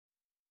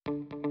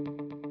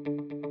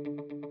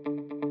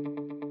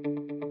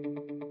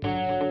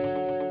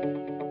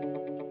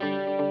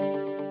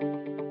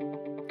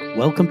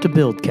Welcome to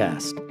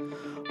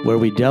Buildcast, where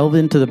we delve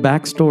into the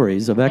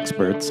backstories of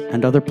experts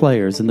and other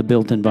players in the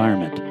built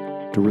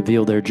environment to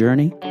reveal their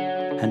journey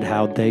and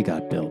how they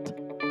got built.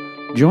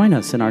 Join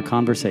us in our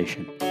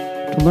conversation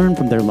to learn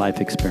from their life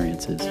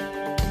experiences,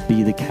 to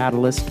be the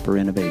catalyst for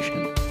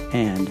innovation,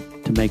 and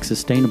to make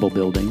sustainable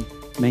building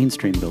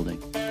mainstream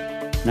building.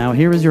 Now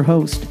here is your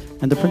host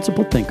and the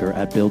principal thinker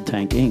at Build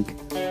Tank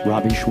Inc.,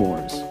 Robbie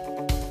Schwartz.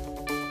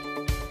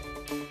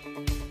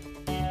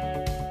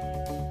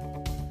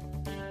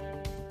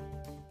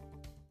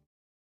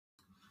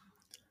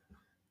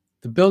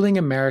 The Building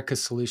America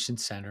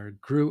Solutions Center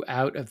grew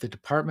out of the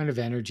Department of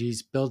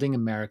Energy's Building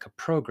America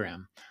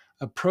program,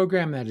 a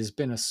program that has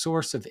been a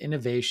source of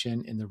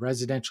innovation in the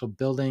residential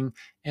building,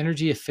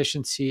 energy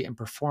efficiency, and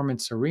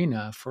performance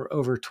arena for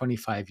over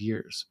 25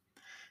 years.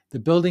 The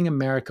Building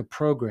America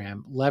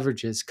program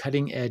leverages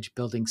cutting-edge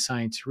building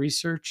science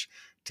research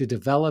to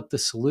develop the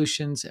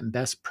solutions and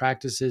best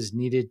practices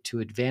needed to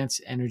advance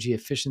energy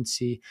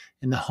efficiency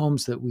in the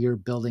homes that we are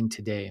building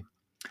today.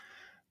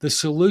 The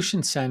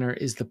Solution Center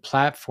is the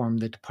platform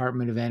the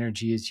Department of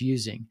Energy is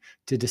using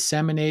to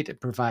disseminate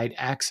and provide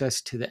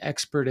access to the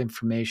expert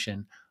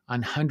information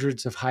on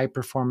hundreds of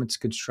high-performance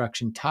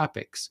construction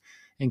topics,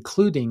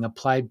 including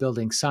applied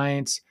building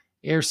science,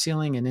 air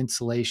sealing and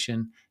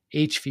insulation,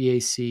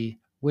 HVAC,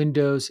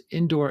 windows,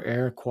 indoor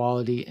air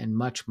quality, and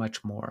much,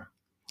 much more.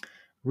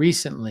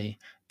 Recently,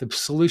 the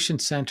Solution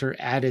Center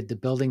added the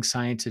Building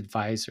Science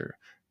Advisor,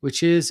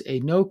 which is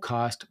a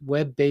no-cost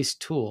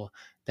web-based tool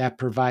that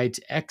provides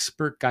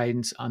expert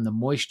guidance on the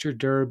moisture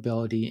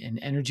durability and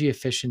energy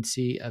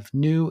efficiency of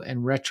new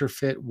and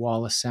retrofit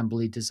wall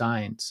assembly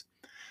designs.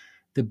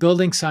 The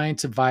Building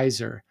Science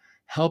Advisor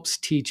helps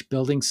teach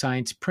building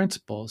science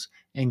principles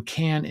and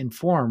can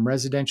inform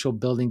residential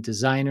building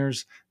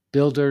designers,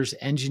 builders,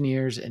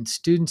 engineers, and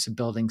students of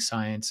building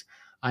science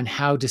on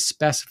how to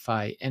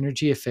specify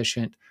energy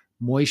efficient,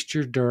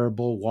 moisture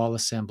durable wall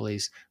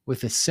assemblies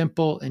with a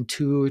simple,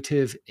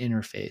 intuitive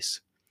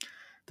interface.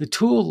 The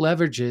tool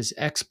leverages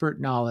expert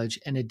knowledge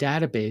and a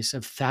database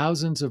of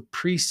thousands of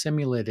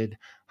pre-simulated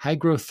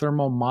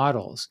hygrothermal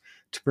models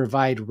to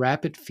provide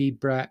rapid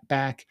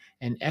feedback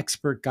and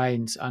expert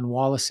guidance on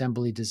wall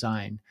assembly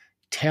design,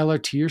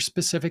 tailored to your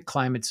specific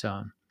climate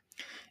zone.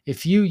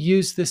 If you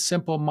use this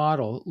simple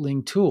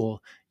modeling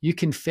tool, you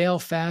can fail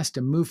fast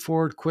and move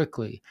forward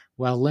quickly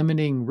while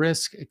limiting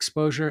risk,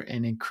 exposure,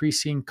 and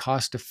increasing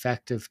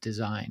cost-effective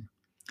design.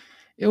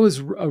 It was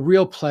a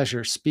real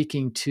pleasure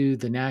speaking to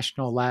the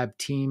National Lab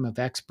team of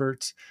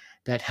experts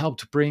that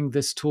helped bring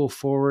this tool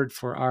forward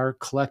for our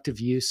collective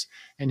use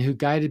and who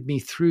guided me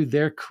through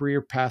their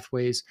career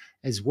pathways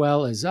as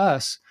well as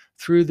us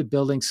through the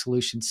Building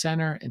Solutions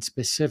Center and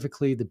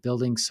specifically the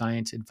Building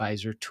Science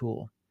Advisor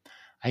tool.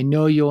 I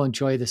know you'll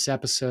enjoy this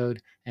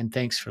episode, and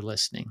thanks for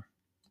listening.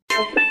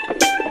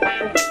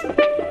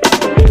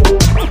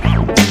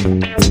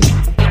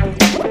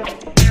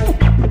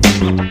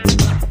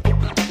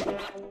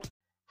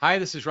 Hi,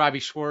 this is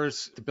Robbie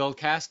Schwartz, the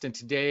Buildcast, and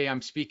today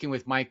I'm speaking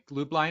with Mike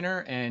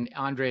Lubliner and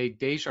Andre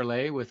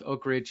Desjardins with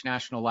Oak Ridge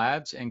National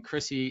Labs and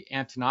Chrissy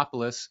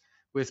Antonopoulos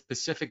with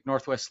Pacific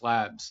Northwest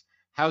Labs.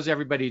 How's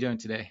everybody doing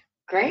today?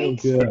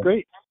 Great.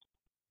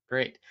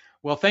 Great.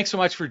 Well, thanks so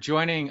much for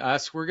joining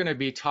us. We're going to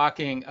be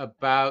talking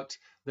about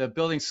the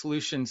Building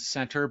Solutions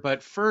Center,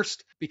 but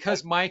first,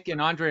 because Mike and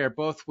Andre are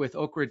both with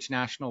Oak Ridge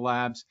National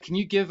Labs, can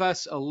you give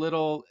us a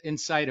little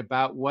insight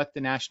about what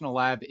the National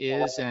Lab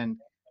is and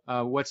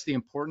what's the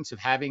importance of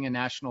having a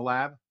national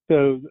lab?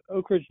 So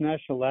Oak Ridge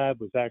National Lab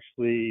was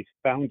actually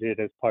founded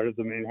as part of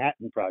the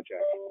Manhattan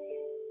Project.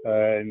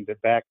 And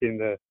back in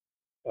the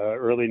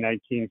early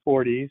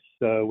 1940s,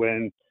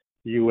 when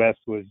the U.S.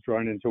 was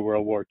drawn into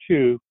World War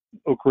II,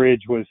 Oak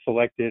Ridge was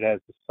selected as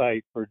the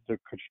site for the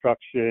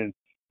construction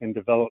and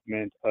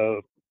development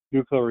of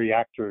nuclear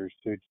reactors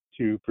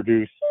to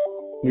produce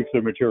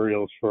nuclear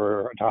materials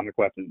for atomic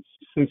weapons.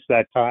 Since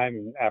that time,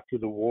 and after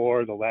the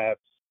war, the lab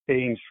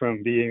changed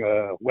from being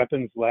a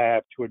weapons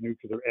lab to a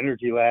nuclear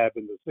energy lab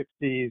in the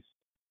 60s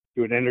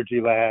to an energy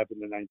lab in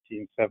the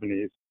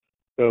 1970s.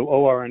 So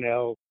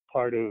ORNL,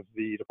 part of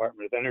the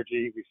Department of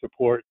Energy, we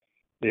support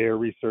their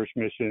research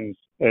missions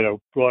and a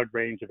broad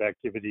range of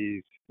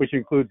activities, which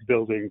includes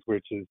buildings,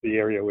 which is the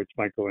area which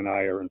Michael and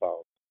I are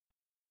involved.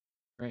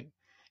 Right.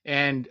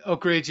 And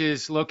Oak Ridge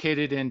is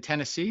located in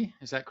Tennessee,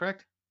 is that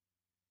correct?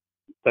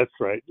 That's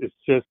right. It's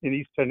just in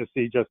East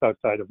Tennessee, just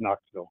outside of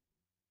Knoxville.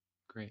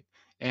 Great.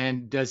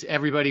 And does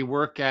everybody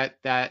work at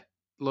that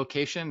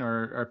location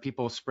or are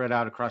people spread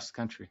out across the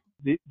country?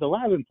 The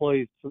lab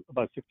employs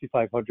about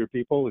 6,500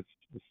 people.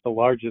 It's the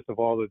largest of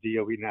all the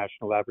DOE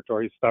national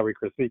laboratories. Sorry,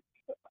 Chrissy.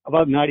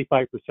 About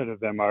 95% of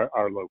them are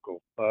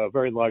local. A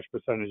very large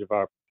percentage of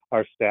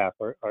our staff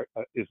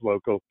is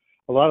local.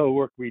 A lot of the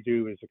work we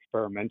do is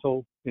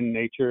experimental in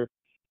nature,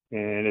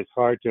 and it's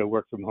hard to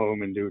work from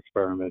home and do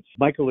experiments.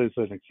 Michael is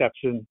an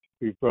exception.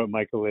 We've brought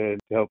Michael in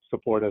to help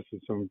support us in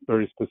some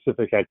very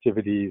specific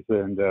activities,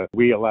 and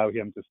we allow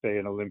him to stay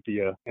in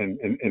Olympia and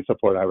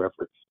support our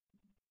efforts.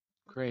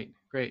 Great.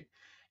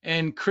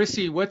 And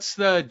Chrissy, what's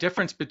the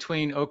difference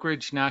between Oak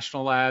Ridge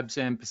National Labs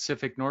and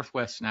Pacific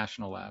Northwest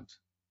National Labs?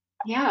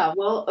 Yeah,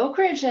 well, Oak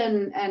Ridge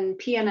and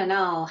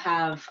PNNL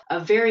have a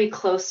very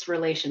close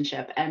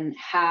relationship and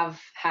have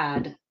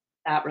had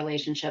that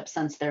relationship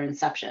since their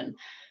inception.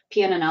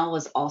 PNNL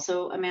was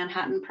also a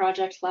Manhattan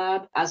Project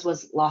lab, as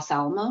was Los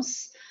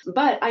Alamos.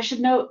 But I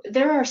should note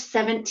there are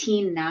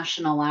 17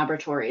 national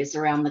laboratories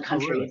around the Oh,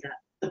 really? country that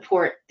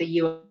support the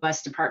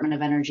US Department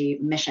of Energy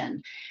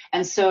mission.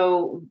 And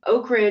so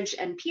Oak Ridge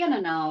and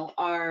PNNL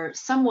are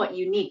somewhat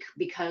unique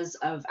because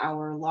of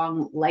our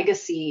long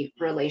legacy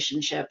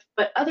relationship.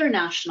 But other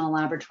national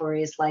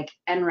laboratories like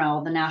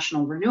NREL, the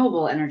National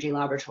Renewable Energy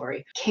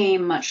Laboratory,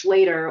 came much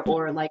later,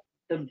 or like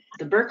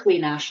the Berkeley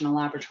National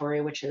Laboratory,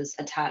 which is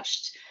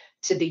attached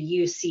to the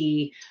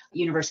UC,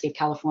 University of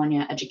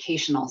California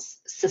educational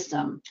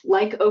system.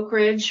 Like Oak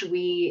Ridge,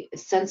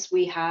 since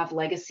we have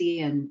legacy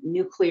in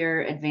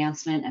nuclear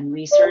advancement and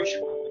research,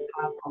 we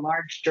have a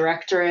large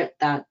directorate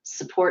that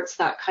supports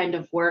that kind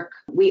of work.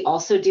 We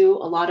also do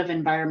a lot of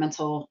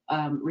environmental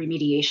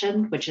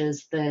remediation, which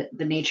is the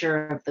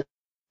nature of the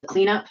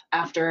cleanup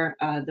after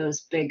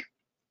those big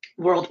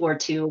World War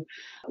II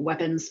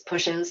weapons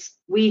pushes.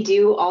 We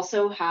do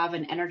also have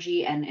an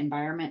energy and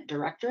environment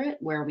directorate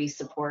where we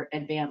support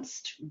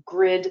advanced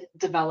grid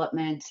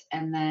development,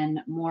 and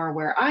then more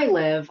where I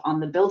live on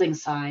the building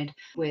side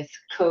with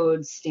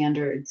codes,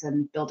 standards,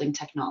 and building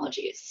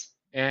technologies.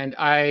 And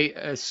I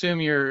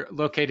assume you're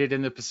located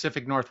in the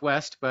Pacific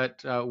Northwest,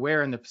 but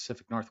where in the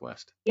Pacific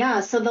Northwest? Yeah,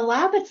 so the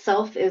lab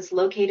itself is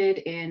located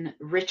in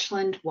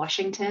Richland,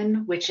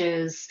 Washington, which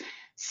is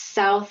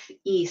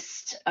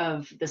southeast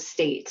of the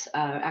state,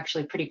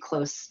 actually pretty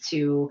close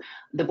to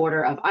the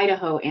border of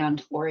Idaho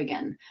and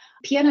Oregon.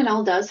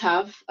 PNNL does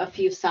have a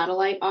few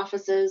satellite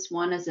offices.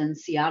 One is in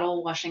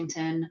Seattle,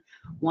 Washington.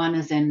 One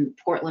is in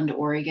Portland,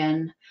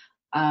 Oregon.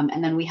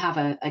 And then we have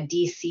a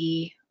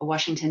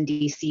Washington,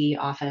 D.C.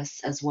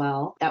 office as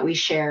well that we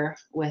share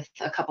with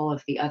a couple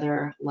of the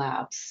other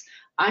labs.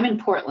 I'm in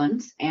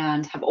Portland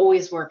and have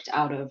always worked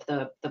out of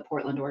the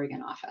Portland,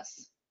 Oregon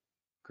office.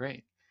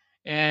 Great.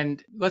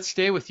 And let's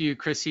stay with you,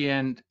 Chrissy.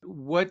 And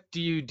what do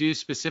you do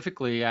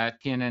specifically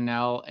at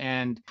PNNL,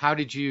 and how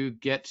did you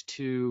get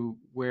to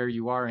where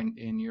you are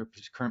in your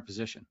current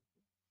position?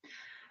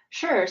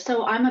 Sure.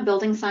 So I'm a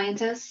building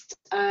scientist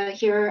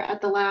here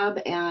at the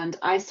lab, and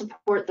I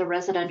support the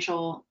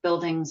residential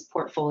buildings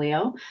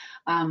portfolio,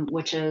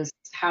 which is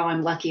how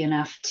I'm lucky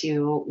enough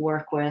to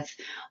work with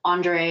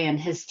Andre and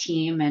his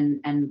team,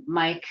 and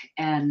Mike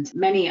and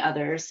many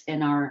others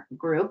in our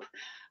group.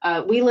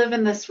 We live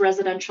in this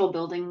residential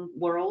building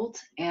world,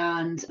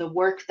 and the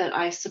work that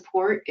I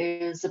support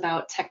is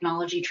about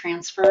technology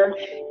transfer in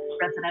the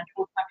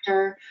residential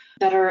sector,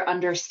 better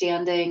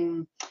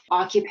understanding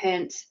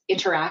occupant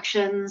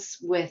interactions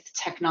with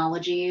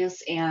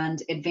technologies,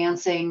 and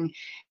advancing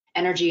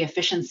energy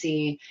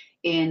efficiency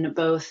in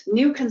both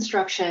new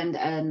construction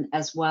and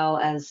as well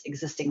as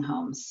existing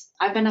homes.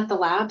 I've been at the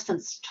lab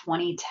since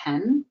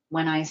 2010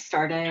 when I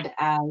started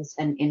as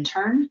an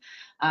intern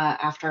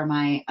after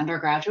my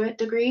undergraduate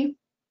degree,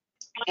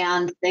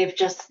 and they've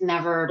just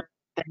never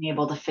been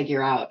able to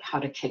figure out how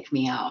to kick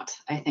me out.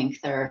 I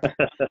think they're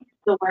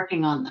still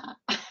working on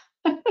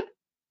that.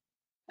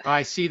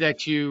 I see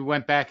that you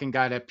went back and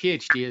got a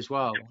PhD as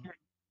well.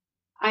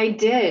 I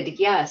did,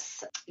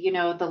 yes. You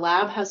know, the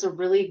lab has a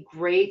really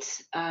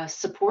great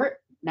support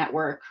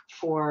network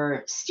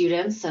for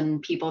students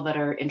and people that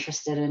are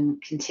interested in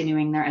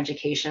continuing their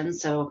education.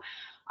 So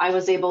I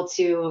was able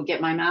to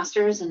get my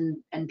master's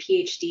and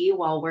PhD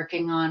while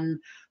working on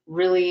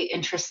really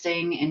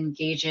interesting,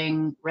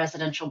 engaging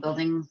residential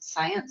building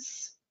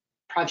science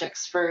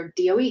projects for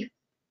DOE.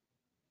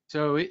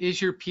 So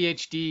is your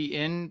PhD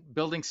in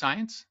building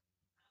science?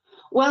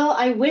 Well,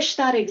 I wish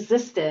that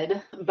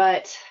existed,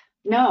 but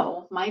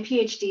no, my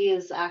PhD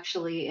is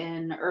actually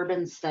in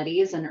urban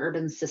studies and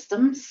urban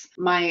systems.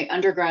 My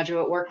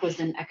undergraduate work was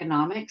in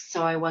economics,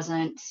 so I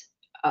wasn't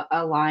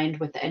aligned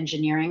with the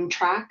engineering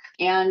track.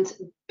 And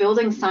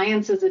building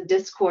science as a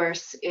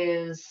discourse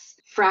is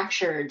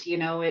fractured. You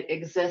know, it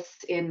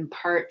exists in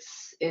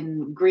parts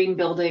in green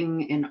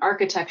building, in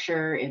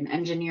architecture, in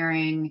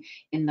engineering,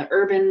 in the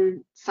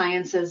urban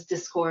sciences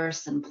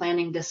discourse and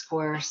planning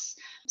discourse.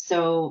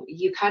 So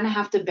you kind of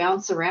have to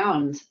bounce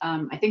around.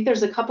 I think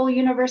there's a couple of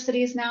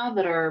universities now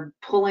that are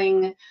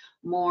pulling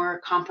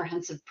more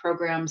comprehensive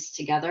programs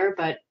together,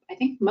 but I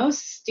think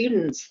most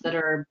students that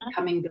are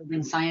becoming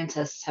building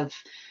scientists have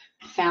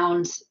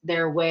found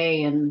their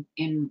way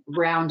in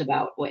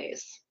roundabout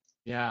ways.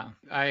 Yeah,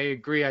 I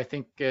agree. I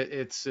think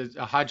it's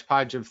a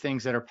hodgepodge of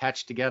things that are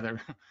patched together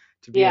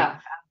to be. Yeah,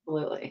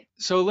 absolutely.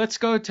 So let's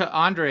go to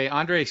Andre.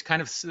 Andre, it's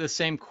kind of the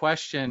same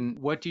question.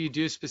 What do you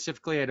do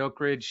specifically at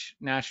Oak Ridge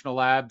National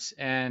Labs,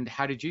 and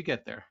how did you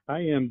get there? I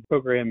am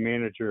program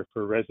manager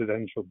for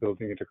residential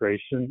building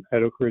integration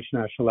at Oak Ridge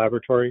National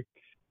Laboratory.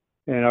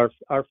 And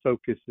our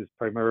focus is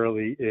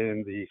primarily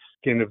in the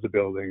skin of the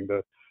building,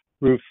 the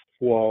roof,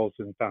 walls,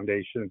 and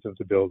foundations of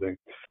the building.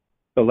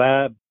 The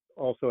lab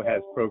also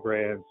has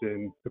programs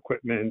in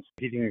equipment,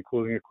 heating and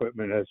cooling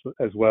equipment,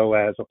 as well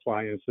as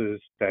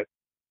appliances. That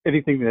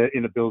anything that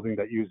in a building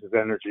that uses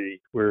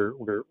energy,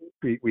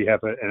 we have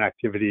an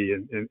activity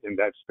in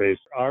that space.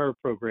 Our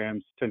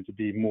programs tend to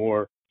be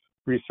more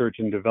research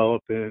and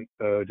development,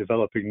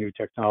 developing new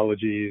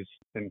technologies,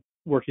 and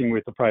working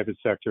with the private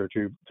sector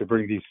to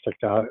bring these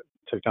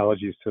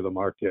technologies to the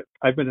market.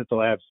 I've been at the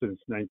lab since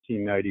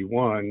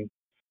 1991.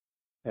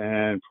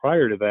 And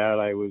prior to that,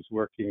 I was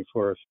working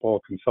for a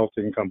small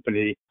consulting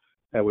company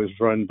that was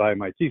run by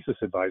my thesis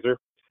advisor.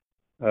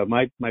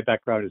 My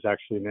background is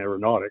actually in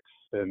aeronautics,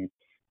 and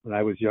when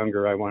I was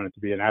younger, I wanted to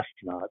be an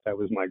astronaut. That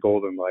was my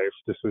goal in life.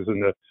 This was in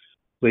the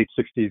late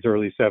 60s,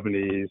 early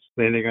 70s,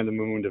 landing on the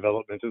moon,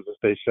 development of the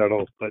space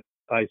shuttle. But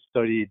I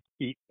studied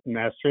heat and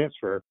mass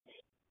transfer,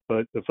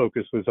 but the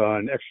focus was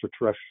on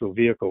extraterrestrial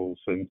vehicles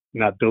and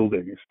not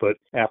buildings. But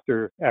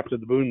after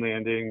the moon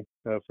landing,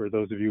 for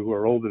those of you who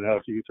are old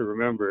enough to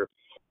remember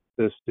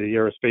this, the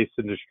aerospace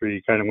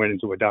industry kind of went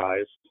into a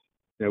dive.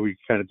 We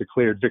kind of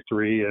declared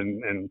victory,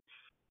 and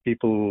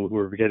people who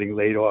were getting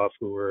laid off,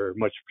 who were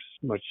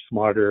much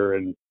smarter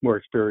and more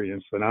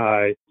experienced than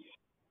I.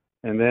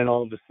 And then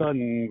all of a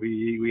sudden,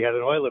 we had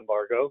an oil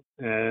embargo,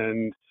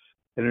 and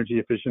energy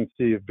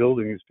efficiency of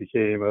buildings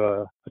became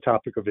a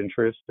topic of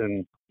interest.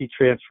 And heat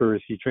transfer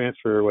is heat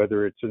transfer,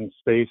 whether it's in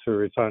space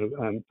or it's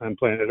on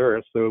planet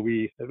Earth. So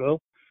we said,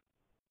 well,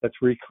 let's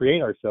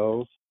recreate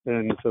ourselves.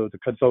 And so the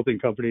consulting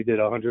company did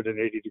a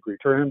 180-degree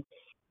turn,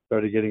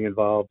 started getting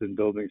involved in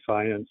building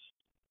science.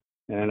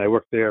 And I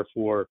worked there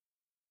for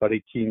about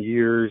 18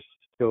 years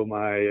till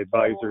my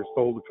advisor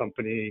sold the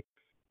company.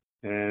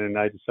 And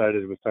I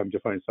decided it was time to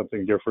find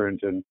something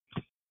different. And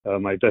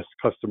my best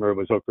customer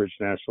was Oak Ridge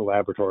National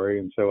Laboratory.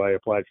 And so I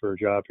applied for a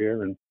job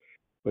here and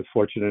was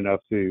fortunate enough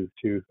to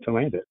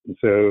land it. And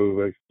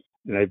so,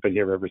 and I've been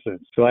here ever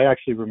since. So I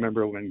actually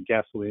remember when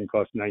gasoline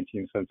cost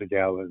 19 cents a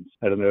gallon.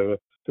 I don't know,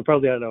 there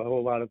probably not a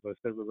whole lot of us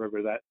that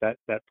remember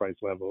that price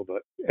level,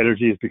 but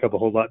energy has become a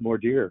whole lot more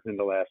dear in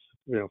the last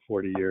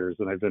 40 years.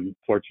 And I've been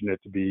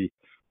fortunate to be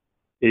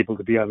able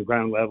to be on the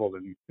ground level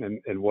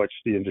and watch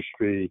the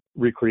industry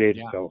recreate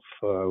itself,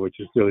 which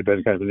has really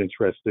been kind of an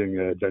interesting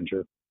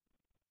adventure.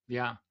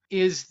 Yeah.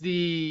 Is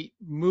the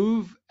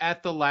move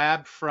at the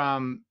lab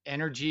from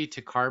energy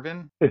to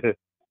carbon?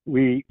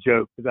 We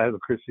joke, because I have a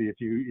Chrissy, if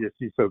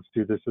you folks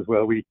do this as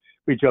well, we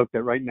joke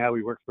that right now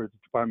we work for the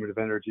Department of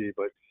Energy,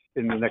 but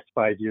in the next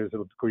 5 years,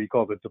 it'll be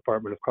called the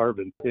Department of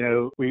Carbon.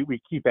 We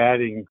keep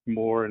adding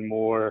more and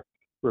more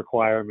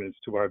requirements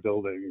to our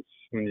buildings.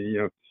 When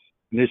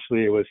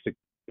initially it was to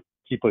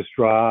keep us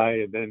dry,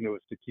 and then it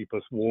was to keep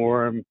us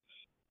warm.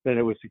 Then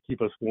it was to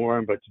keep us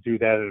warm, but to do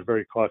that in a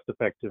very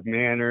cost-effective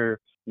manner.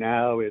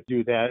 Now it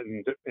do that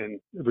and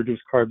reduce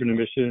carbon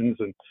emissions.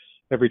 And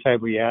every time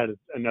we add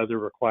another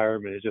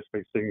requirement, it just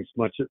makes things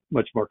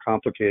much more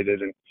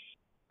complicated. And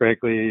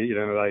frankly,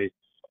 I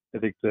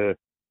think the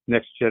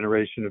next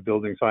generation of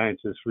building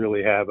scientists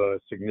really have a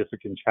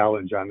significant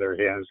challenge on their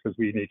hands, because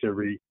we need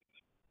to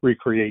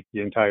recreate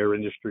the entire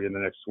industry in the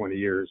next 20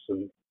 years.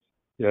 And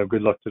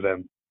good luck to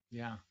them.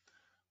 Yeah.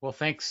 Well,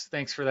 thanks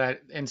for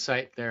that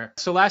insight there.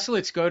 So lastly,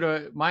 let's go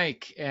to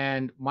Mike.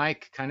 And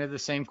Mike, kind of the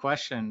same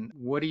question.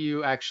 What do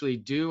you actually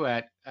do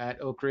at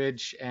Oak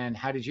Ridge, and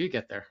how did you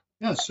get there?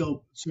 Yeah,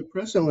 so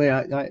presently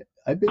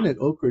I've been at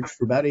Oak Ridge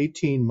for about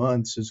 18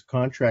 months as a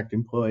contract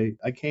employee.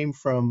 I came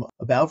from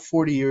about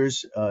 40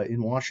 years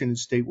in Washington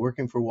State,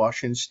 working for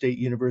Washington State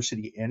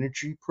University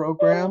Energy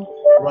Program,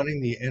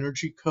 running the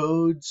energy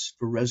codes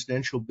for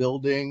residential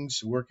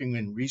buildings, working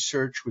in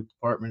research with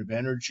Department of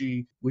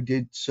Energy. We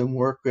did some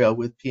work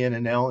with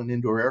PNNL and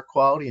indoor air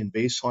quality and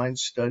baseline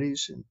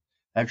studies, and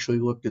actually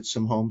looked at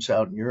some homes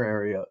out in your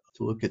area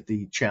to look at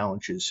the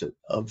challenges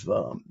of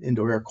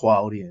indoor air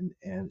quality,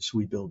 and so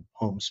we build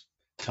homes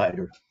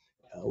tighter.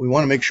 We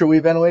want to make sure we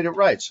ventilate it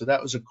right. So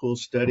that was a cool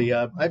study.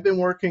 I've been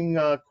working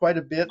quite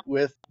a bit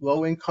with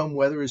low-income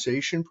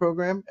weatherization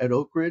program at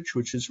Oak Ridge,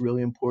 which is a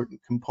really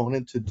important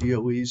component to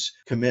DOE's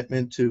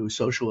commitment to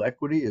social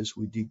equity as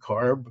we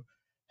decarb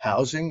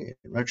housing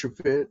and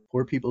retrofit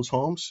poor people's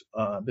homes.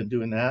 I've been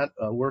doing that,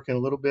 working a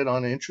little bit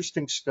on an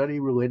interesting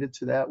study related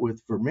to that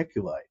with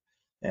vermiculite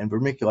and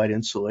vermiculite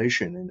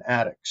insulation in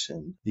attics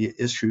and the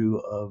issue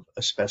of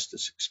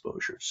asbestos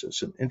exposure. So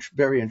some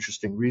very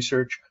interesting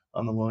research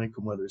on the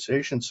low-income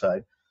weatherization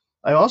side.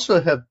 I also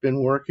have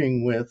been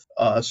working with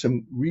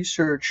some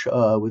research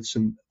with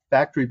some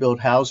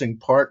factory-built housing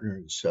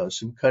partners,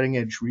 some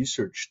cutting-edge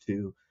research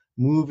to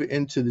move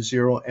into the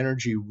zero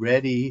energy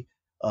ready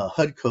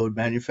HUD code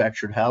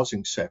manufactured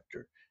housing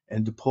sector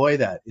and deploy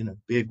that in a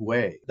big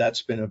way.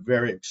 That's been a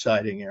very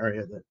exciting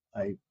area that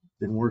I've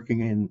been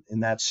working in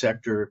that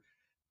sector,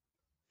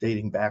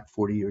 dating back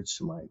 40 years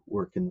to my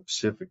work in the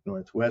Pacific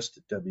Northwest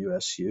at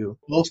WSU,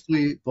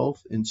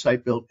 both in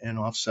site-built and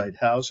off-site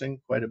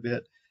housing quite a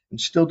bit. I'm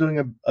still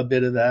doing a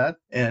bit of that,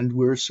 and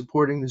we're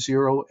supporting the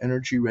Zero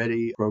Energy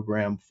Ready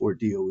program for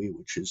DOE,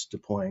 which is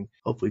deploying,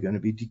 hopefully going to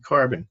be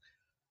decarbon.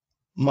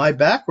 My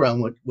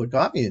background, what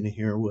got me in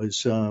here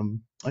was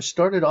I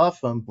started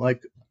off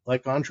like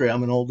like Andre,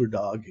 I'm an older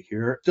dog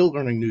here, still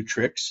learning new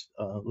tricks,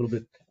 a little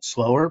bit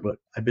slower, but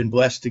I've been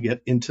blessed to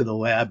get into the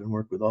lab and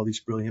work with all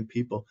these brilliant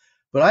people.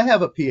 But I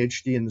have a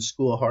PhD in the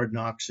School of Hard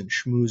Knocks and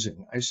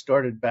Schmoozing. I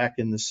started back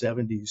in the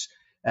 70s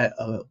at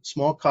a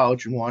small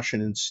college in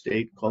Washington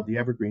State called the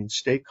Evergreen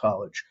State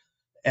College.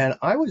 And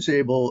I was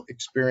able to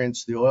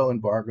experience the oil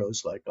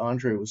embargoes like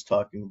Andre was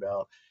talking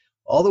about,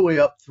 all the way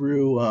up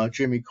through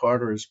Jimmy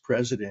Carter as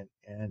president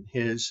and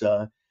his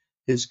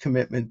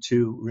commitment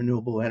to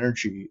renewable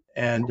energy,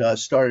 and I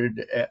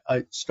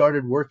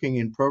started working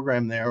in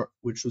program there,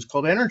 which was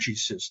called Energy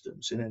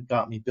Systems, and it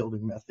got me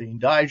building methane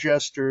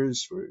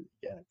digesters for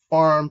organic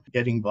farm,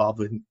 getting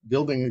involved in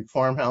building a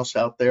farmhouse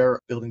out there,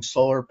 building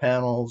solar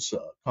panels,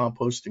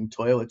 composting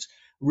toilets.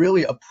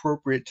 Really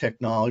appropriate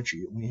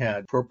technology. And we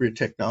had appropriate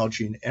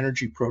technology and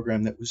energy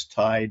program that was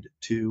tied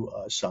to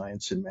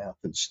science and math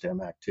and STEM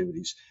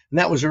activities. And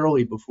that was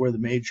early, before the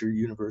major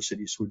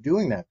universities were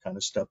doing that kind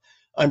of stuff.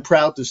 I'm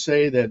proud to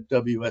say that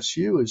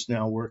WSU is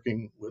now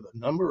working with a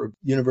number of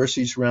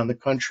universities around the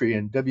country,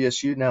 and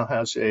WSU now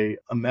has a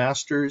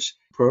master's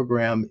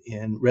program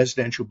in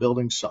residential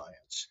building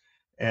science.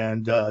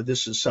 And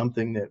this is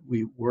something that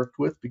we worked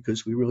with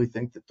because we really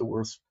think that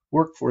the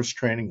workforce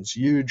training is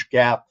a huge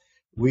gap.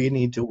 We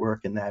need to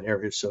work in that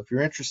area. So if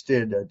you're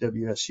interested,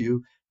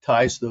 WSU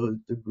ties those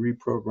degree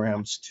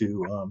programs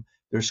to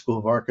their School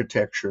of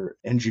Architecture,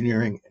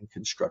 Engineering, and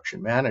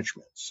Construction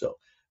Management. So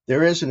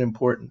there is an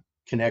important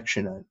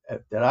connection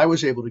that I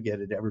was able to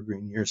get at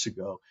Evergreen years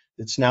ago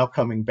that's now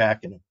coming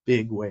back in a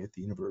big way at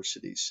the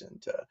universities.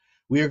 And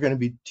we are going to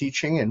be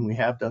teaching, and we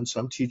have done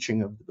some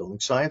teaching of the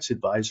Building Science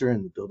Advisor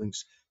and the Building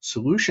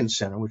Solutions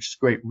Center, which is a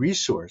great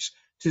resource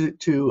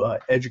to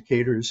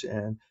educators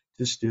and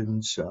to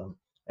students.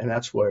 And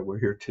that's why we're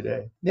here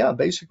today. Yeah,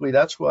 basically,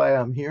 that's why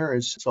I'm here.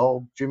 It's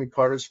all Jimmy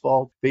Carter's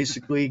fault.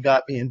 Basically,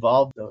 got me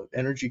involved in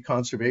energy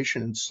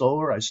conservation and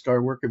solar. I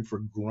started working for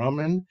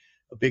Grumman,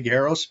 a big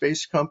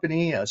aerospace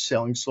company,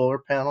 selling solar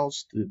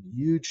panels to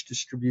huge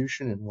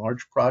distribution and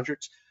large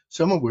projects,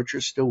 some of which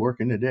are still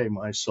working today.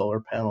 My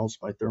solar panels,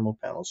 my thermal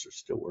panels are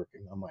still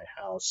working on my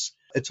house.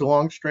 It's a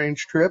long,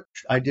 strange trip.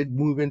 I did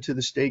move into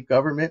the state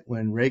government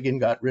when Reagan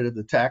got rid of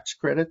the tax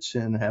credits,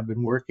 and have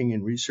been working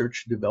in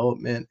research and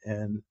development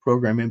and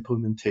program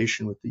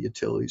implementation with the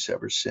utilities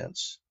ever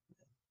since.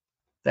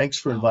 Thanks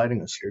for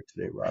inviting us here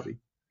today, Robbie.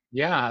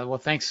 Yeah, well,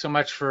 thanks so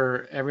much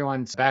for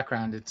everyone's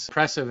background. It's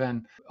impressive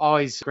and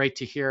always great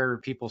to hear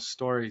people's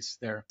stories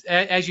there.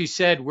 As you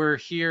said, we're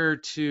here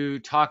to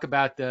talk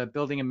about the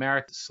Building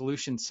America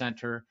Solutions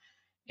Center.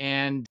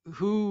 And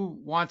who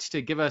wants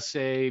to give us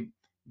a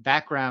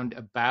background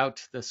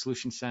about the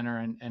Solution Center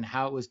and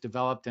how it was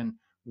developed and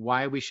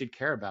why we should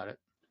care about it?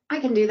 I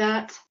can do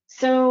that.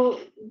 So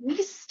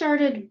we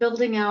started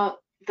building out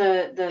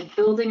the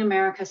Building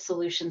America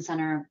Solution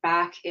Center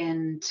back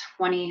in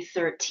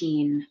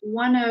 2013.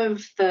 One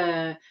of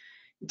the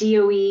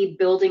DOE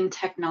Building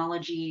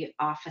Technology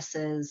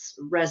Office's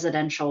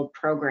residential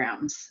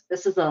programs.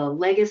 This is a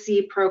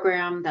legacy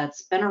program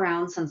that's been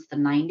around since the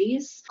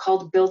 90s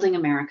called Building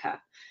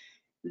America.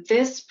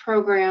 This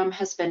program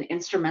has been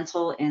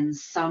instrumental in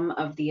some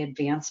of the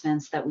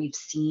advancements that we've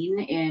seen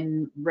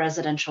in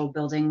residential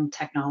building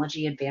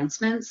technology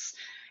advancements.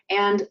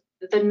 And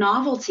the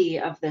novelty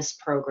of this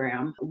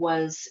program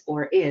was,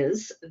 or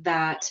is,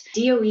 that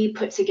DOE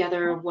put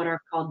together what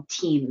are called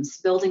teams,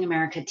 Building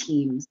America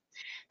teams,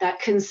 that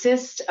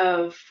consist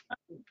of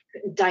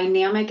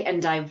dynamic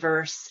and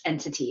diverse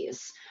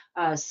entities.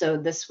 So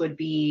this would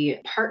be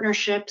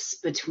partnerships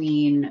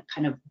between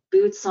kind of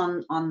boots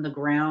on the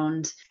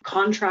ground,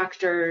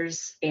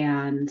 contractors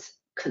and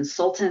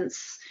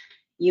consultants,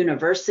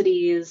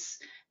 universities,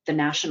 the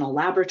national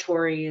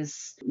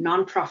laboratories,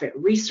 nonprofit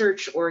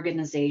research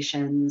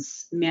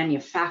organizations,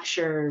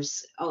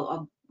 manufacturers, a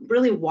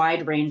really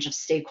wide range of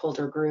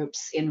stakeholder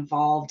groups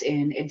involved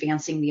in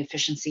advancing the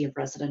efficiency of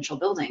residential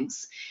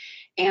buildings.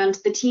 And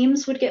the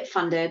teams would get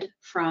funded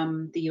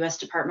from the US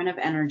Department of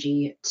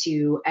Energy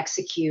to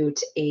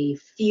execute a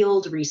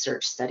field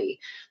research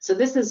study. So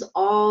this is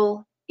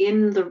all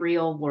in the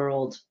real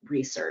world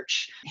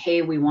research.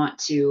 Hey, we want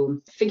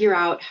to figure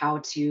out how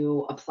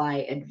to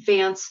apply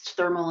advanced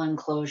thermal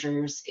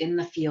enclosures in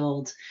the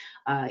field.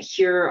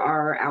 Here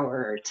are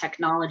our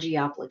technology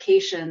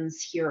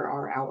applications. Here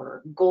are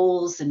our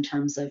goals in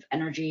terms of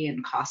energy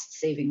and cost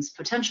savings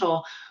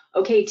potential.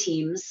 Okay,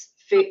 teams,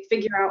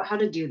 figure out how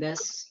to do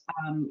this.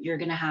 You're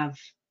going to have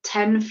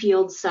 10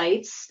 field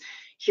sites.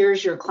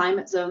 Here's your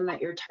climate zone that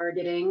you're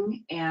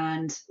targeting,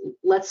 and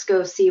let's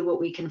go see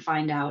what we can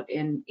find out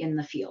in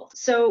the field.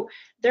 So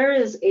there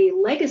is a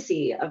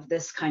legacy of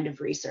this kind of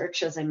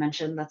research, as I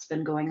mentioned, that's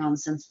been going on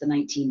since the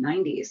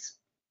 1990s.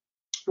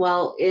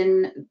 Well,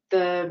 in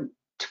the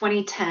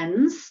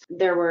 2010s,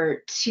 there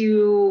were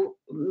two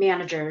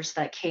managers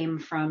that came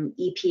from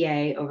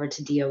EPA over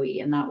to DOE,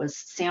 and that was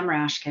Sam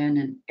Rashkin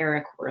and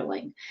Eric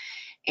Whirling.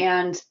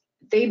 And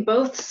they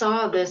both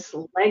saw this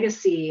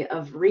legacy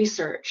of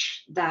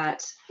research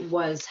that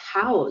was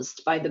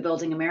housed by the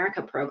Building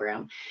America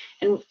program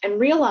and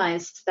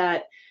realized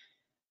that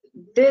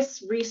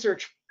this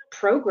research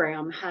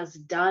program has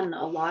done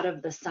a lot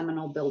of the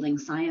seminal building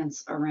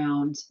science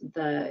around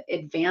the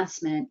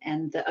advancement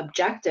and the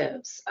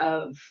objectives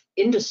of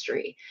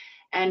industry.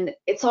 And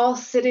it's all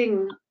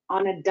sitting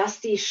on a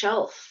dusty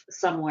shelf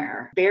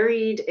somewhere,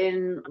 buried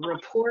in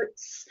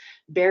reports,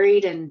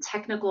 buried in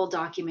technical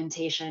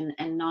documentation,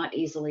 and not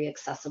easily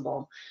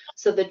accessible.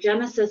 So the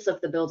genesis of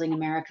the Building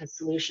America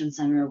Solution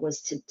Center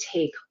was to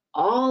take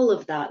all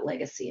of that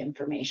legacy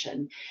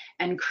information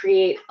and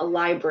create a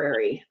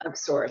library of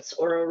sorts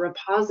or a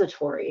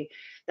repository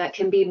that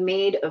can be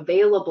made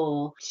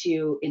available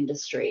to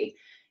industry.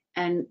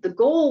 And the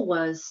goal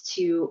was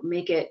to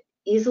make it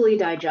easily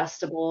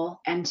digestible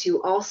and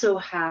to also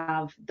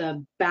have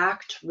the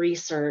backed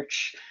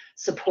research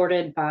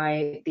supported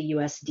by the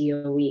US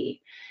DOE.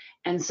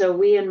 And so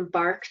we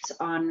embarked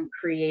on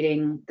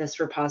creating this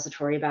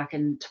repository back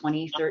in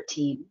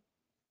 2013.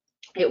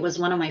 It was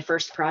one of my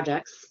first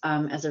projects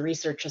as a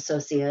research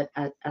associate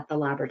at the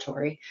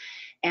laboratory,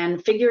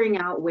 and figuring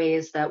out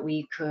ways that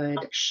we could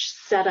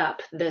set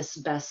up this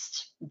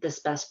best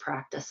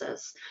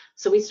practices.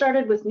 So we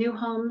started with new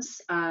homes,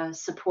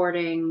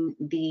 supporting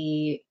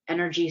the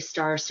Energy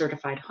Star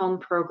certified home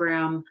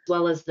program, as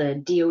well as the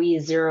DOE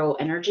Zero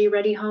Energy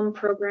Ready Home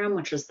program,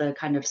 which was the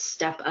kind of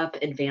step up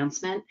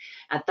advancement.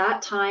 At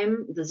that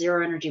time, the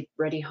Zero Energy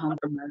Ready Home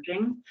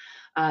emerging.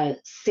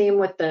 Same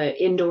with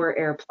the Indoor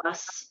Air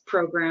Plus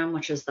program,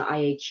 which is the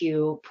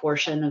IAQ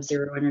portion of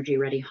Zero Energy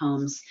Ready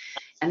Homes,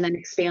 and then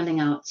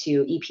expanding out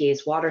to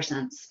EPA's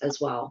WaterSense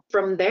as well.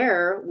 From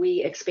there,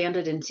 we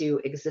expanded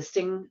into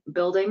existing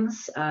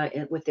buildings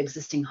with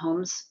existing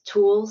homes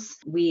tools.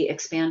 We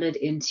expanded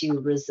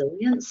into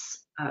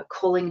resilience,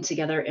 culling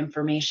together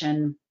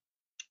information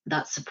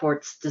that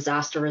supports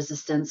disaster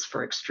resistance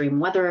for extreme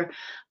weather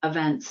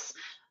events,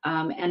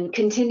 and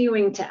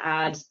continuing to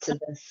add to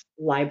this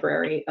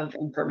library of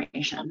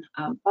information,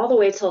 all the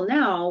way till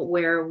now,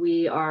 where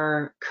we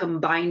are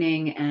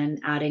combining and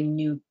adding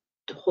new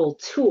whole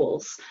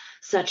tools,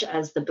 such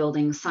as the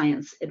Building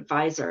Science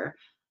Advisor,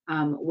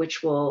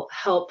 which will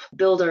help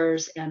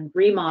builders and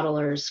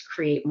remodelers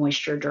create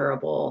moisture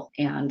durable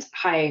and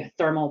high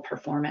thermal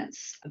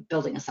performance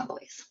building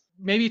assemblies.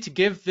 Maybe to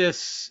give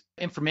this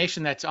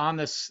information that's on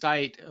this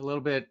site a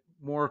little bit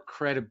more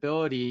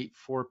credibility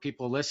for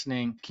people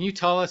listening, can you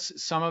tell us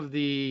some of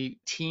the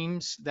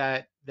teams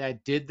that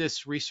did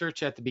this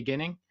research at the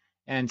beginning,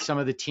 and some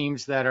of the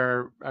teams that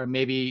are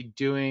maybe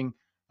doing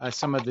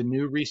some of the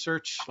new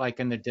research, like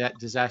in the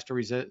disaster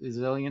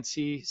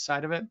resiliency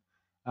side of it?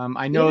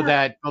 I know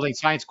that Building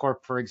Science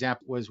Corp, for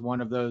example, was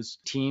one of those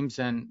teams,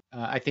 and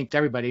I think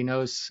everybody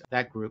knows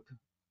that group.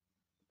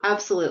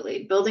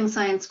 Absolutely. Building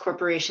Science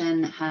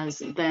Corporation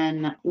has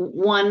been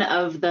one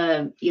of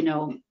the,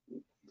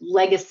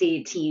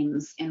 legacy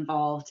teams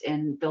involved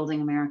in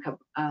Building America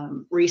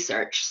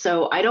research.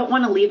 So I don't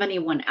want to leave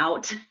anyone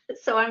out.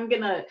 So I'm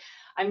gonna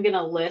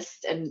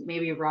list, and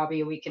maybe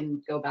Robbie, we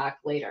can go back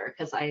later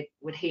because I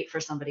would hate for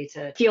somebody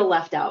to feel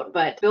left out.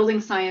 But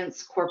Building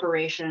Science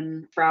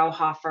Corporation,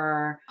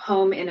 Fraunhofer,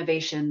 Home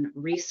Innovation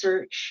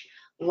Research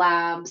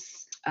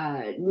Labs,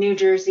 New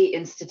Jersey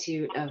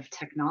Institute of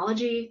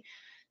Technology,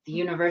 the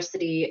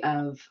University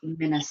of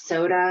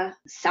Minnesota,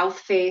 South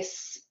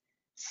Face,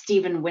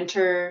 Stephen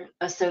Winter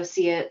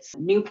Associates,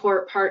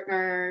 Newport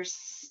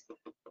Partners,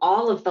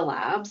 all of the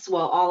labs,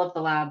 all of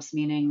the labs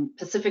meaning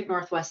Pacific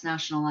Northwest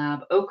National Lab,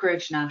 Oak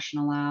Ridge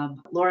National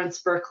Lab, Lawrence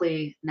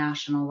Berkeley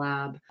National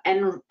Lab,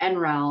 and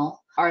NREL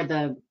are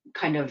the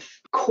kind of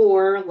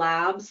core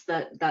labs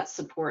that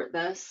support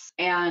this,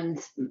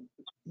 and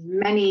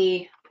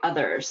many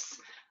others.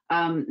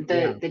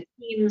 The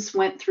teams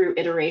went through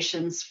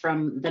iterations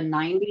from the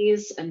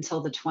 90s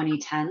until the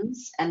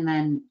 2010s and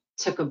then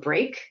took a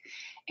break.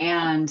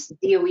 And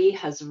DOE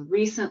has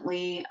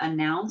recently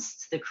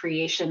announced the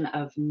creation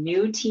of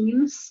new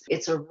teams.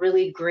 It's a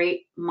really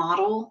great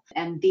model,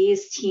 and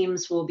these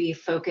teams will be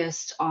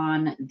focused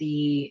on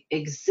the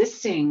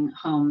existing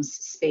homes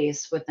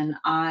space with an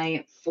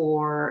eye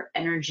for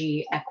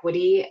energy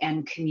equity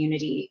and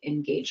community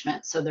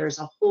engagement. So there's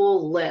a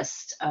whole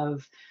list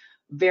of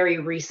very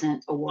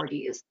recent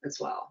awardees as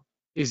well.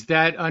 Is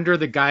that under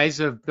the guise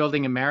of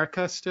Building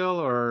America still,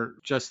 or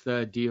just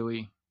the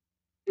DOE?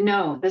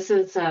 No, this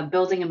is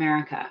Building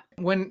America.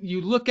 When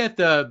you look at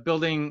the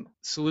Building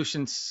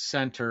Solutions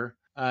Center,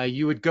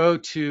 you would go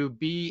to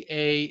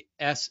basc.pnnl.gov,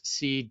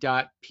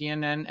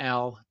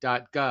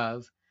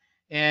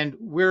 and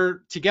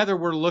we're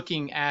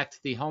looking at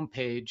the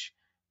homepage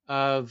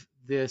of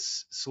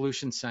this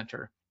Solution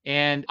Center.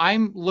 And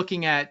I'm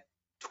looking at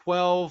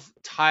 12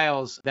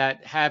 tiles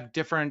that have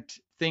different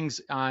things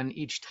on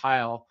each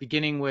tile,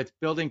 beginning with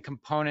building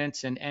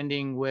components and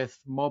ending with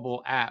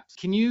mobile apps.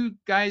 Can you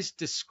guys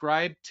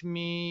describe to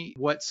me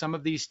what some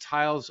of these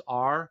tiles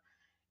are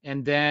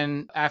And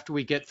then after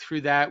we get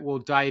through that, we'll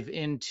dive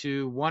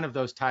into one of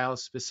those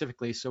tiles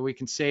specifically so we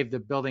can save the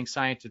building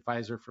science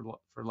advisor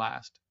for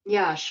last.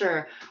 Yeah,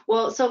 sure.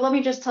 Well, so let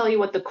me just tell you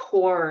what the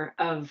core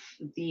of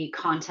the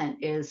content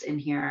is in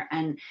here,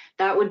 and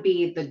that would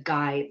be the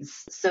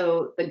guides.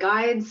 So the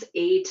guides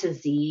A to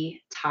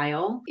Z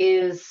tile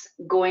is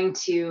going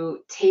to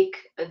take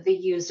the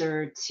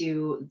user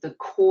to the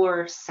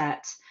core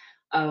set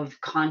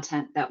of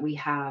content that we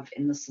have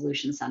in the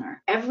Solution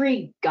Center.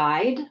 Every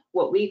guide,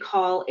 what we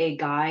call a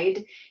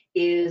guide,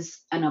 is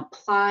an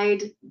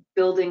applied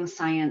building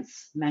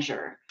science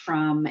measure,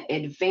 from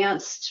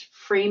advanced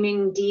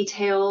framing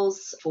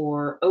details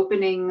for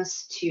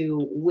openings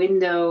to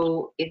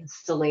window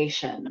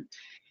installation.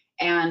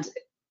 And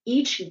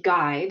each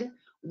guide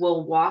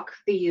will walk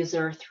the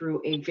user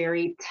through a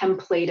very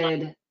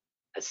templated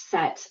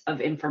set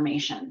of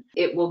information.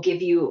 It will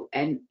give you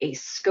a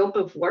scope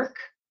of work.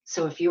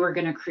 So if you were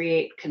going to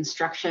create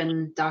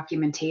construction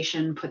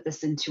documentation, put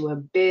this into a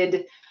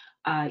bid,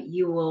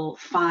 you will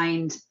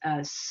find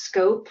a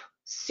scope,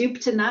 soup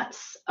to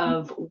nuts,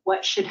 of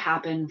what should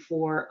happen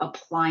for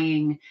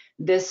applying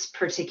this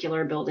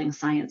particular building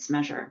science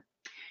measure.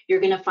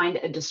 You're going to find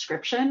a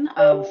description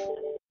of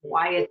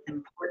why it's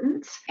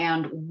important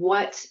and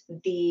what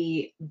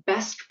the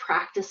best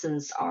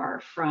practices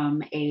are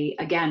from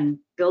again,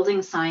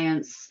 building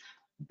science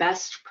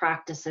best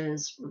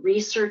practices,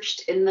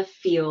 researched in the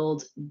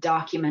field,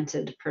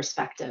 documented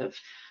perspective.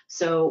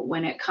 So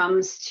when it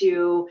comes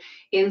to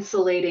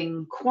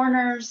insulating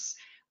corners,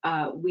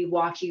 we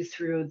walk you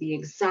through the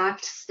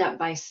exact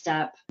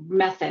step-by-step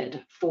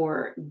method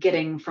for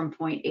getting from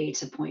point A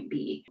to point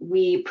B.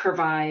 We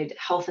provide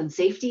health and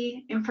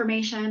safety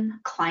information,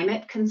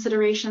 climate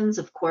considerations.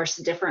 Of course,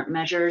 different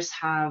measures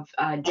have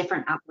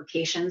different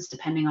applications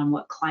depending on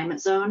what climate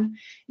zone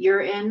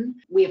you're in.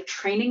 We have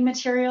training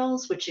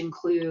materials, which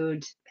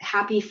include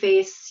happy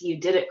face, you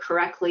did it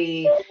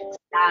correctly,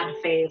 sad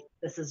face,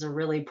 this is a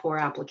really poor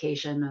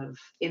application of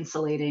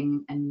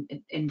insulating and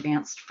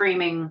advanced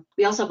framing.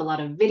 We also have a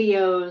lot of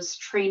videos,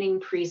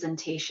 training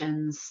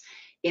presentations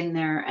in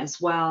there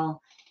as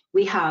well.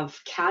 We have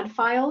CAD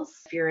files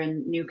if you're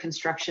in new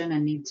construction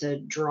and need to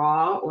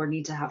draw or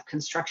need to have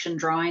construction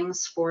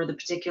drawings for the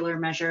particular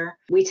measure.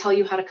 We tell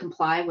you how to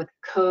comply with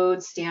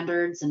code,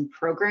 standards, and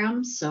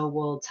programs. So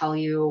we'll tell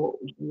you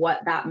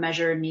what that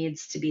measure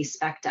needs to be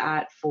spec'd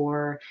at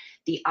for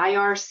the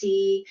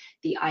IRC,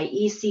 the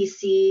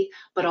IECC,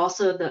 but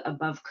also the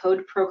above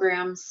code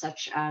programs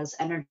such as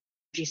Energy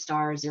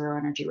Star, Zero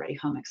Energy Ready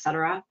Home,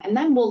 etc. And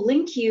then we'll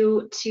link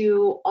you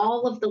to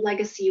all of the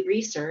legacy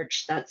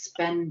research that's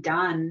been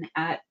done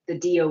at the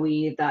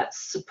DOE that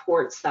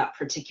supports that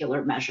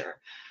particular measure.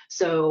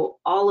 So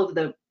all of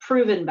the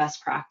proven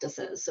best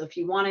practices. So if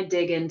you want to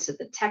dig into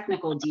the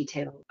technical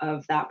detail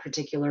of that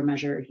particular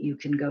measure, you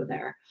can go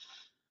there.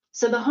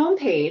 So the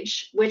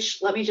homepage,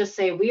 which let me just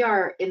say, we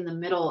are in the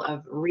middle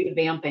of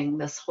revamping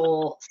this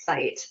whole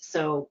site.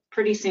 So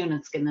pretty soon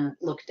it's going to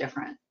look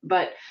different.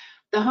 But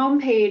the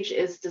homepage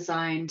is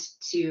designed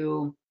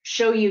to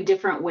show you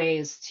different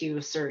ways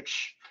to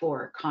search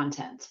for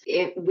content.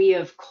 We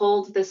have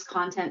culled this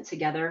content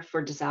together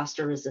for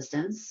disaster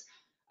resistance.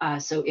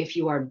 So if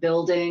you are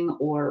building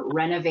or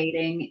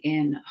renovating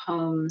in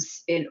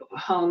homes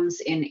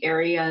in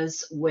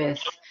areas with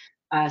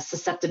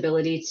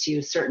susceptibility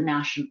to certain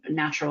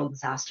natural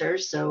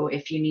disasters. So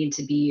if you need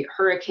to be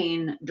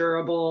hurricane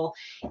durable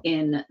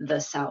in the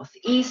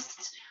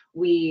Southeast,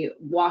 we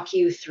walk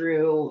you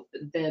through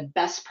the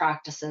best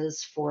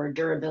practices for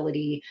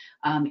durability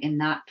in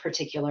that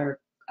particular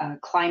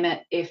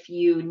climate. If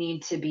you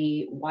need to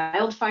be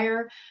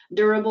wildfire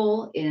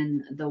durable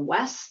in the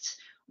West,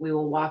 we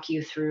will walk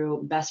you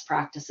through best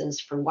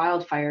practices for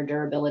wildfire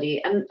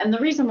durability. And the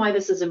reason why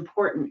this is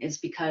important is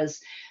because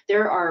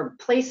there are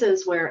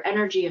places where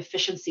energy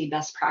efficiency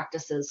best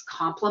practices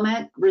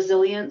complement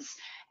resilience,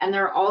 and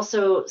there are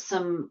also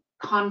some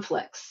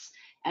conflicts.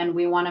 And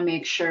we want to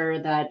make sure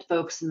that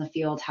folks in the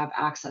field have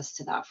access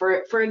to that.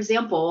 For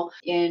example,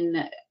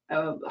 in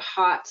a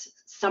hot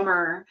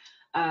summer,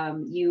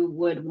 you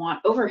would want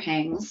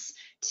overhangs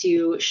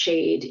to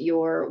shade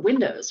your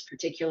windows,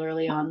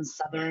 particularly on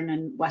southern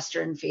and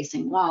western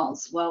facing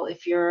walls. Well,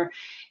 if you're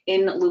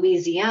in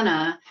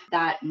Louisiana,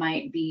 that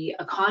might be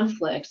a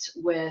conflict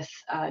with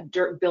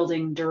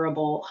building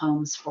durable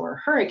homes for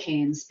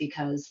hurricanes,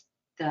 because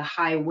the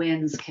high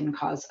winds can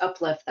cause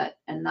uplift,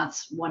 and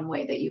that's one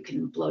way that you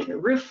can blow your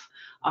roof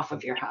off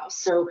of your house.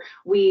 So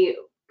we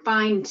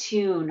fine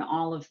tune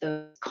all of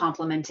those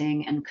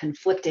complementing and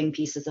conflicting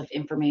pieces of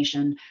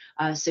information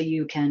so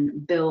you can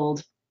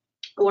build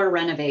or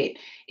renovate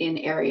in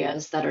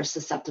areas that are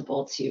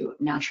susceptible to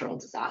natural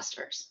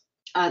disasters.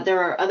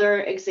 There are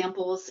other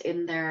examples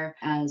in there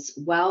as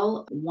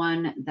well.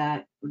 One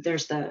that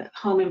there's the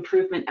home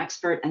improvement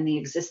expert and the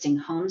existing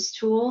homes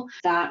tool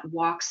that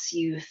walks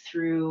you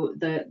through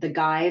the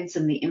guides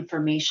and the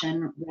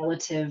information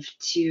relative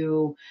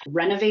to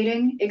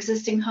renovating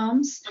existing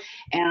homes.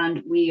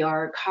 And we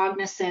are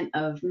cognizant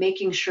of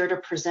making sure to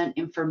present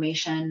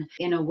information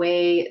in a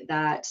way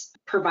that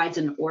provides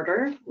an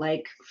order.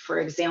 Like, for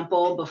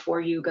example, before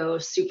you go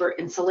super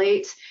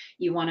insulate,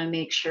 you want to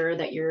make sure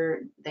that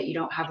you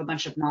don't have a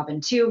bunch of knob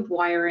and tube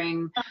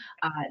wiring,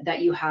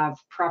 that you have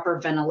proper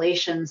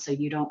ventilation so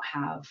you don't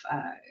have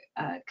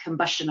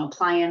combustion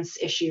appliance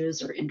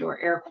issues or indoor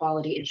air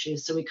quality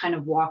issues. So we kind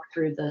of walk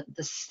through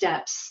the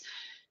steps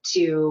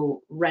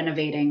to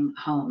renovating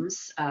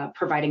homes,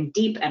 providing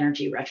deep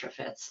energy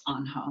retrofits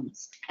on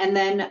homes. And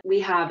then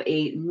we have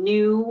a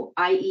new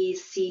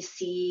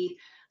IECC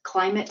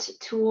climate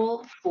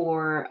tool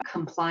for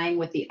complying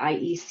with the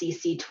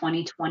IECC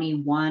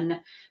 2021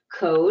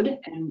 code,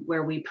 and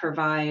where we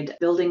provide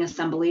building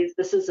assemblies.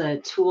 This is a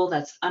tool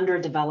that's under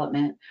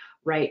development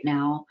right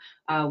now,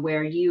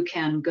 where you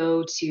can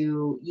go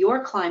to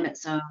your climate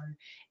zone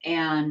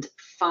and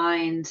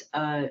find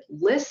a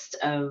list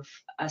of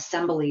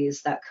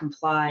assemblies that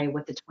comply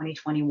with the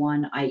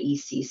 2021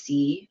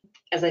 IECC.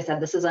 As I said,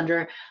 this is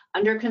under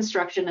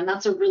construction, and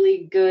that's a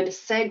really good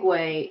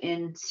segue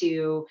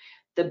into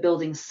the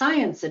building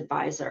science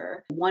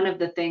advisor. One of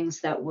the things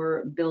that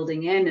we're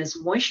building in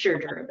is moisture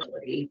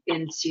durability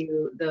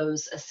into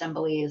those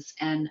assemblies,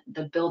 and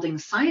the building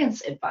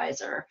science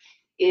advisor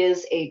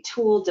is a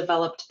tool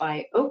developed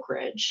by Oak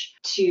Ridge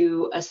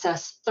to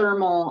assess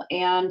thermal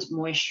and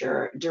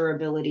moisture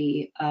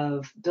durability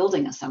of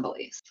building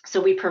assemblies. So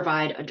we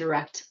provide a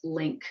direct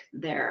link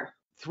there.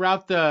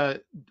 Throughout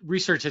the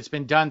research that's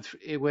been done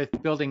with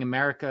Building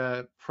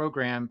America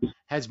program,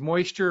 has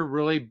moisture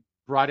really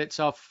brought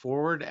itself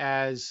forward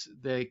as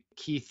the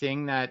key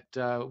thing that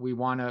we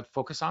want to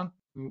focus on?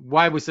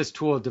 Why was this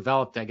tool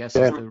developed, I guess,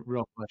 is the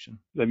real question.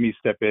 Let me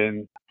step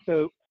in.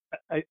 So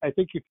I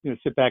think you can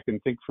sit back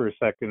and think for a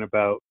second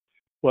about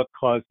what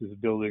causes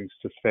buildings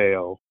to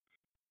fail.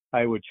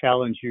 I would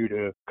challenge you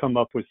to come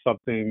up with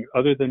something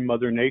other than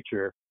Mother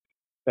Nature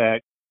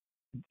that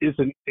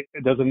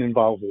doesn't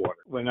involve water.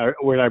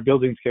 When our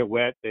buildings get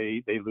wet,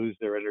 they lose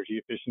their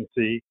energy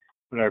efficiency.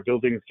 When our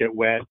buildings get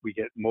wet, we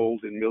get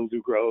mold and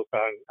mildew growth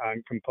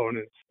on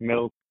components.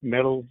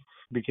 Metals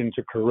begin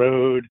to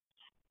corrode.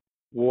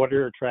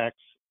 Water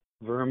attracts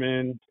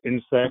vermin,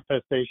 insect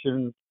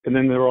infestations, and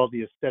then there are all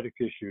the aesthetic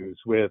issues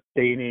with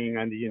staining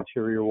on the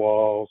interior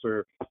walls,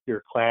 or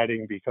your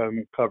cladding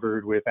become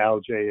covered with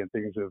algae and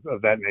things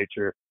of that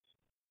nature.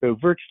 So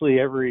virtually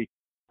every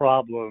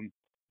problem,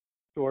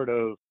 short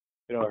of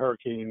a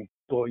hurricane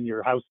blowing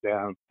your house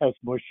down, has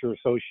moisture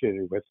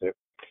associated with it.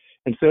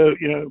 And so,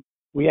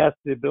 we asked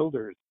the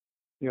builders,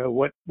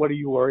 what are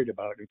you worried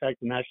about? In fact,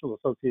 the National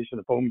Association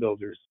of Home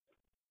Builders,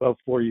 about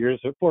 4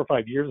 or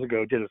 5 years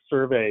ago, did a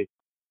survey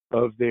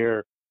of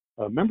their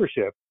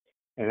membership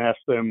and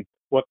asked them,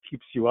 what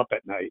keeps you up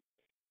at night?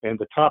 And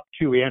the top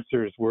two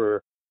answers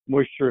were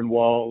moisture in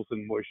walls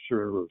and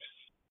moisture in roofs.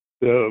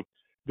 So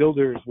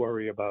builders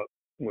worry about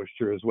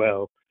moisture as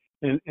well.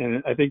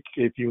 And I think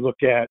if you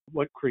look at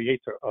what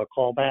creates a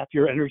callback,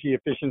 your energy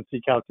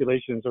efficiency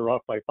calculations are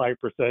off by 5%.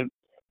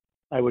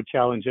 I would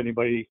challenge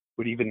anybody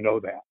would even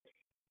know that.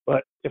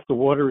 But if the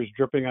water is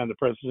dripping on the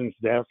president's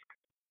desk,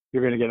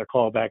 you're going to get a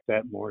call back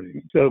that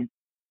morning. So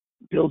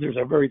builders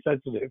are very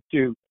sensitive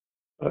to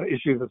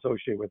issues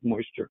associated with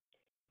moisture.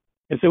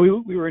 And so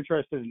we were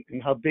interested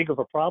in how big of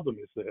a problem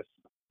is this.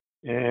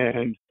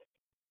 And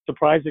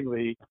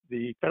surprisingly,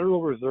 the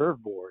Federal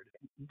Reserve Board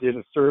did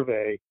a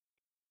survey,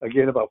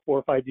 again, about 4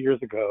 or 5 years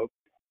ago,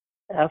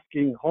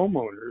 asking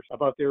homeowners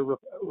about their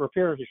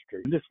repair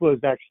history. This was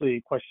actually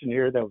a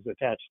questionnaire that was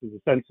attached to the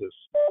census,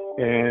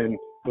 and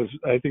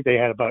I think they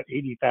had about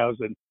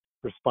 80,000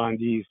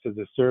 respondees to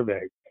the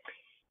survey.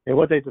 And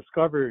what they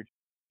discovered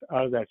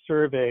out of that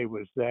survey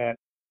was that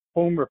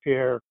home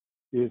repair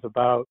is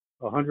about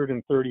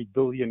 $130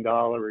 billion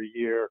a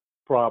year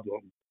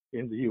problem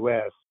in the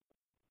U.S.,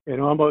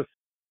 and almost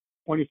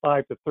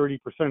 25 to 30%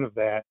 of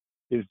that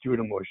is due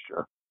to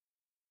moisture.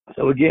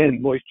 So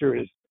again, moisture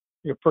is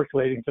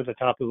percolating to the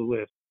top of the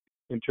list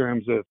in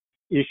terms of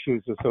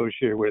issues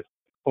associated with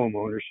home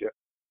ownership.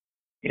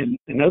 And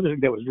another thing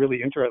that was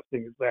really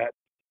interesting is that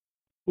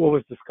what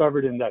was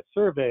discovered in that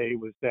survey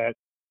was that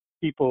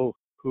people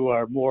who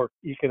are more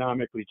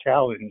economically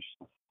challenged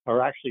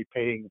are actually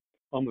paying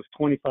almost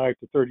 25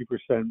 to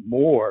 30%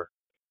 more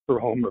for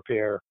home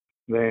repair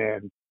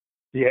than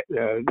the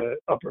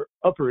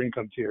upper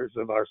income tiers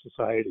of our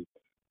society.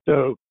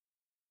 So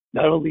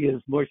not only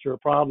is moisture a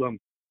problem,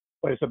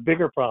 but it's a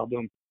bigger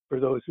problem for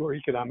those who are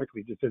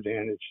economically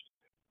disadvantaged.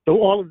 So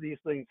all of these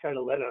things kind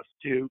of led us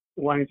to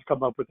wanting to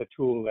come up with a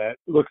tool that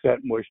looks at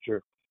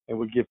moisture and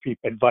would give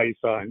people advice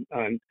on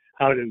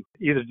how to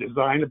either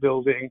design a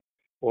building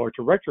or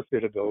to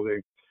retrofit a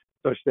building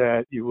such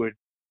that you would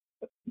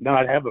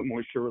not have a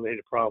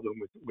moisture-related problem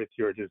with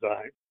your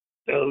design.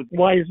 So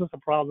why is this a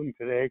problem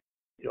today?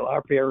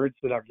 Our parents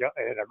and our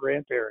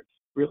grandparents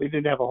really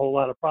didn't have a whole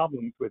lot of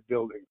problems with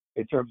building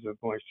in terms of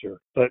moisture.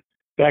 But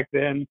back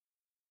then,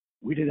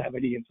 we didn't have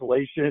any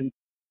insulation.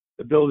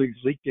 The buildings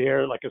leaked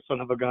air like a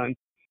son of a gun.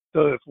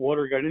 So if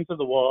water got into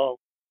the wall,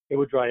 it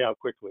would dry out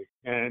quickly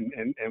and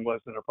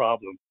wasn't a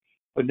problem.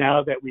 But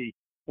now that we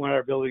want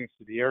our buildings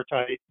to be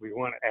airtight, we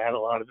want to add a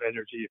lot of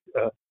energy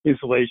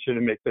insulation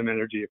and make them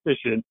energy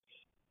efficient.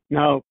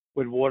 Now,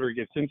 when water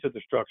gets into the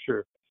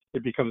structure,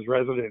 it becomes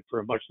resident for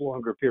a much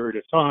longer period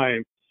of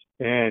time.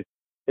 And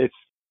it's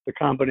the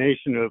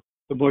combination of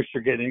the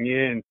moisture getting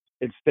in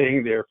and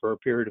staying there for a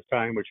period of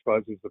time, which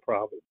causes the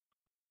problem.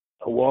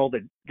 A wall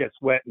that gets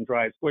wet and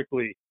dries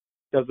quickly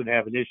doesn't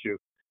have an issue.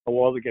 A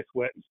wall that gets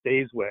wet and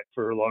stays wet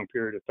for a long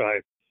period of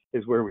time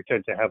is where we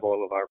tend to have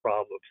all of our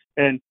problems.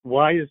 And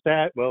why is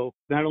that? Well,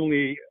 not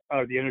only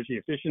are the energy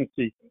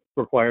efficiency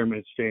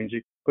requirements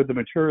changing, but the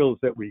materials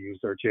that we use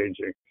are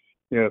changing.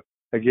 You know,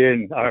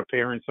 again, our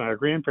parents and our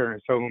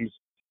grandparents' homes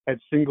had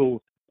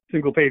single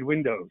pane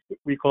windows.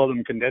 We call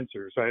them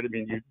condensers, right? I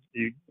mean,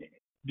 you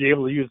be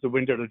able to use the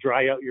window to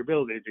dry out your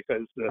building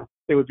because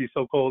it would be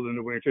so cold in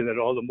the winter that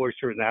all the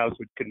moisture in the house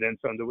would condense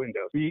on the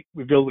windows. We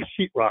build with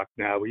sheetrock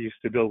now. We used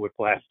to build with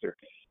plaster.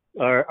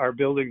 Our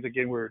buildings,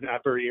 again, were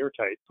not very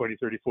airtight 20,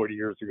 30, 40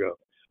 years ago.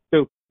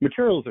 So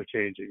materials are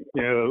changing.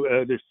 You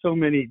know, there's so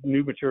many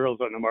new materials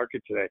on the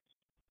market today.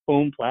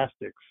 Foam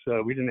plastics.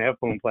 We didn't have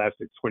foam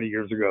plastics 20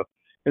 years ago,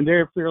 and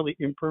they're fairly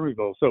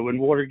impermeable. So when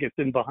water gets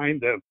in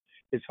behind them,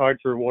 it's hard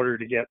for water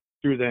to get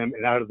through them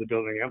and out of the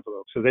building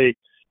envelope. So they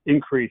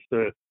increase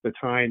the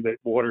time that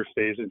water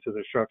stays into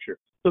the structure.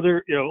 So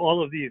there, you know,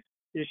 all of these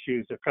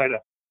issues have kind of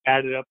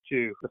added up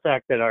to the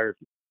fact that our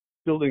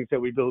buildings that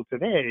we build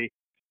today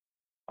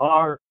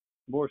are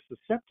more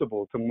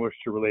susceptible to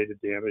moisture-related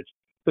damage.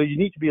 So you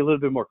need to be a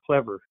little bit more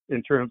clever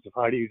in terms of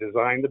how do you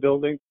design the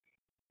building.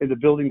 And the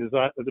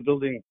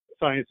building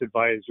science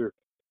advisor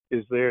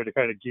is there to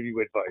kind of give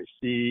you advice.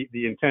 The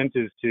intent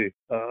is to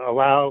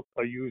allow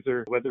a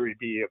user, whether it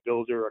be a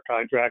builder, a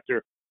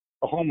contractor,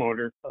 a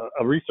homeowner,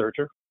 a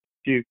researcher,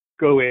 to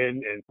go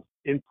in and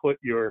input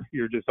your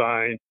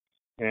design,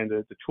 and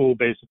the tool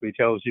basically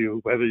tells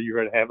you whether you're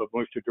going to have a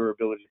moisture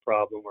durability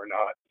problem or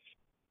not.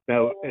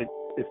 Now,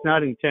 it's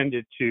not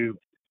intended to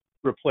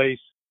replace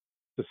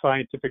the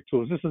scientific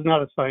tools. This is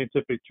not a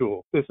scientific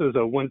tool. This is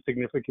a one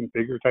significant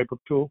bigger type of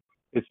tool.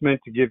 It's meant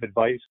to give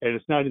advice, and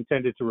it's not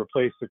intended to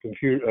replace the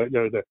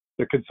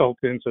the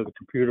consultants or the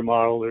computer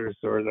modelers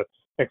or the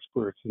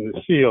experts in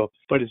this field.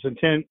 But its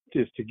intent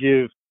is to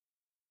give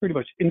pretty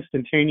much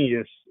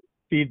instantaneous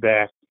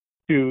feedback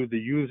to the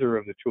user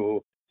of the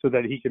tool so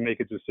that he can make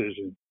a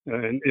decision.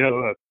 And you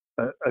know,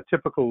 a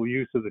typical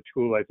use of the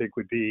tool, I think,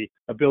 would be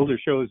a builder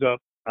shows up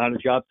on a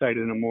job site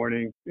in the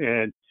morning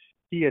and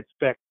he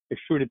expects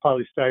extruded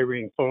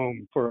polystyrene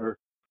foam for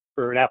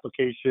an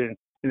application,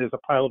 and there's a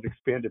pile of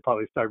expanded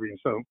polystyrene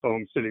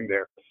foam sitting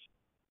there.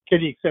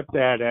 Can he accept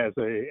that as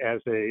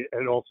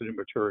an alternate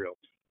material?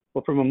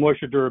 Well, from a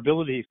moisture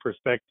durability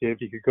perspective,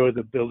 you could go to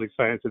the building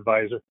science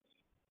advisor,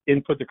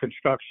 input the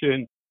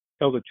construction,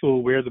 tell the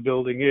tool where the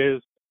building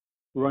is,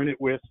 run it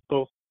with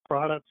both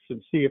products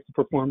and see if the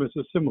performance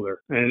is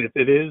similar. And if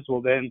it is,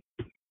 well then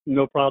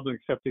no problem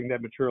accepting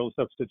that material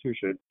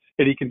substitution.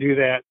 And he can do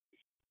that.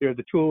 You know,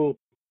 the tool,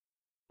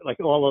 like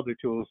all other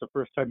tools, the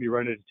first time you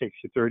run it, it takes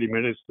you 30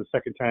 minutes. The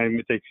second time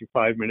it takes you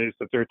 5 minutes.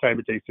 The third time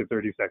it takes you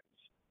 30 seconds.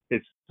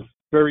 It's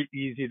very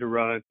easy to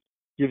run,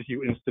 gives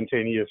you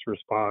instantaneous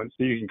response.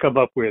 So you can come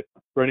up with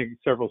running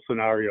several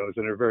scenarios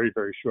in a very,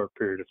 very short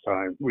period of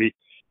time.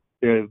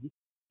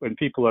 When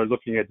people are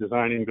looking at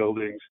designing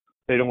buildings,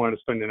 they don't want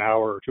to spend an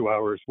hour or 2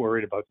 hours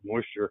worried about the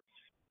moisture.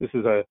 This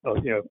is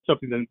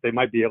something that they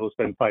might be able to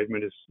spend 5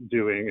 minutes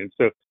doing. And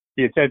so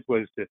the intent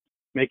was to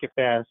make it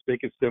fast,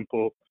 make it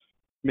simple,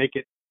 make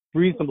it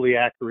reasonably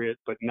accurate,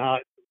 but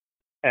not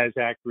as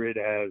accurate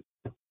as,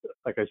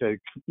 like I said,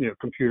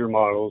 computer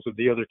models or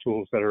the other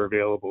tools that are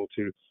available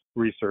to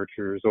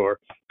researchers or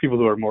people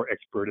who are more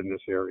expert in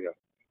this area.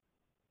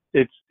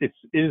 It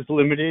is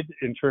limited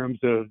in terms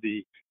of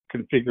the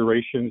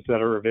configurations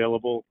that are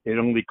available. It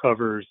only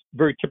covers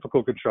very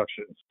typical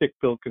constructions,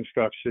 stick-built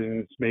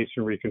constructions,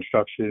 masonry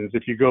constructions.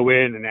 If you go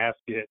in and ask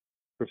it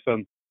for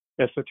some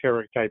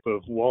esoteric type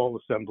of wall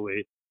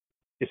assembly,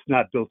 it's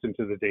not built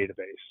into the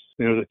database.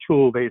 The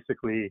tool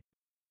basically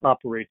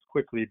operates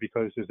quickly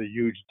because there's a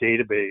huge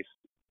database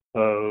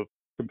of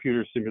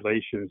computer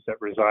simulations that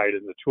reside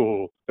in the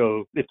tool.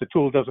 So if the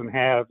tool doesn't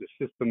have the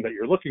system that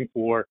you're looking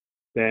for,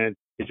 then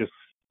it just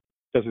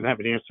doesn't have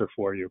an answer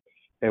for you.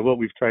 And what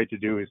we've tried to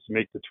do is to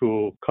make the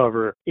tool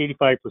cover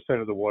 85%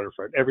 of the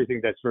waterfront,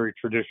 everything that's very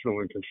traditional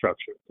in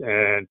construction,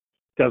 and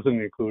doesn't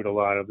include a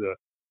lot of the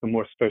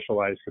more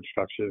specialized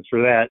constructions.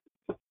 For that,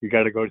 you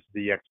got to go to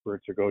the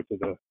experts or go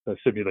to the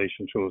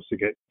simulation tools to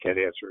get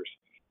answers.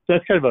 So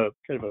that's kind of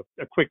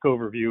a quick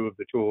overview of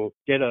the tool.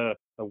 Get a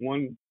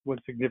one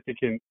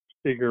significant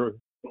figure,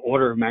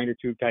 order of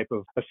magnitude type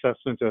of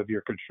assessment of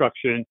your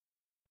construction.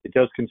 It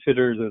does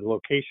consider the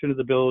location of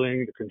the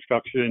building, the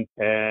construction,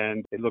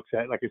 and it looks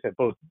at, like I said,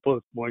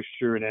 both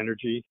moisture and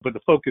energy. But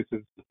the focus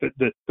is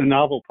the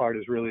novel part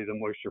is really the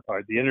moisture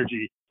part. The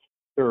energy,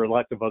 there are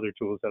lots of other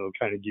tools that will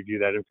kind of give you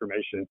that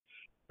information,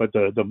 but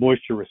the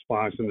moisture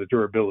response and the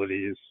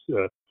durability is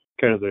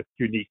kind of the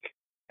unique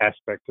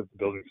aspect of the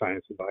building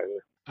science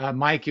advisor.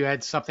 Mike, you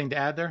had something to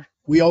add there?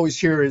 We always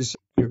hear is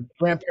your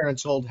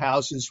grandparents' old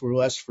houses were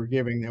less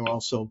forgiving. They were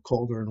also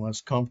colder and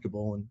less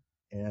comfortable,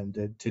 and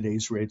at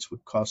today's rates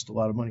would cost a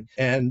lot of money.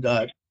 And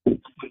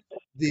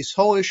this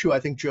whole issue, I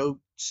think Joe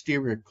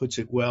Steerick puts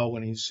it well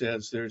when he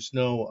says there's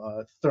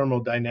no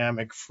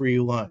thermodynamic free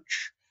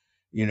lunch.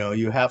 You know,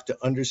 you have to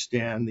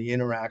understand the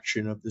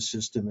interaction of the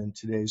system in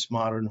today's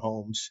modern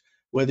homes,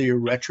 whether you're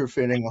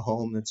retrofitting a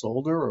home that's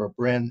older or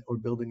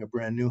building a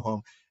brand new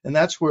home. And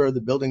that's where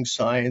the Building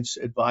Science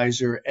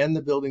Advisor and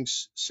the Building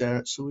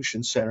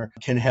Solution Center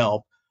can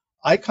help.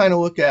 I kind of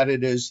look at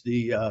it as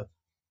the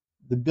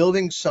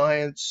Building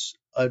Science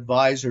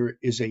Advisor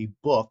is a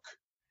book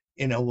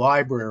in a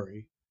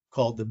library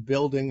called the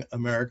Building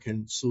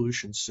American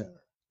Solution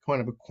Center.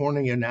 Kind of a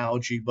corny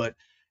analogy,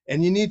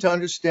 and you need to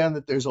understand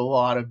that there's a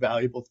lot of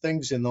valuable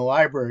things in the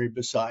library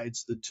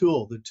besides the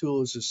tool. The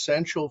tool is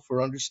essential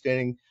for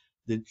understanding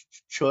the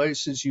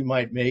choices you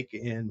might make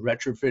in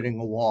retrofitting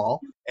a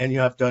wall. And you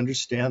have to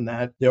understand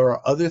that there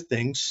are other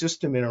things,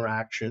 system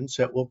interactions,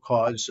 that will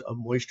cause a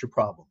moisture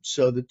problem.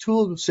 So the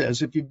tool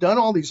says, if you've done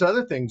all these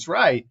other things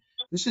right,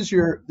 this is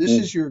your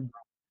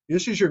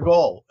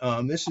goal.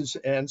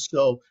 And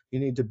so you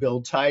need to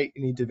build tight,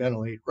 you need to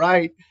ventilate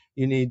right,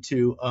 you need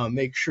to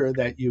make sure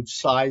that you've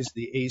sized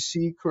the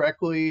AC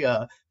correctly,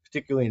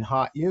 particularly in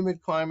hot,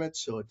 humid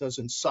climates, so it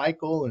doesn't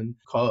cycle and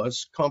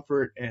cause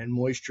comfort and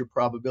moisture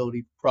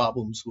probability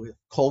problems with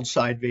cold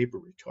side vapor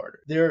retarder.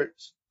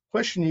 There's a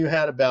question you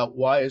had about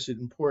why is it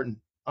important.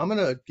 I'm going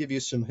to give you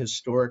some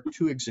historic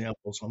two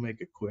examples. I'll make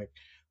it quick.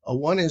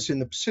 One is in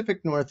the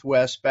Pacific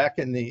Northwest back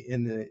in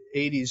the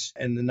 80s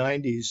and the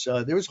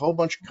 90s. There was a whole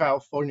bunch of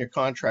California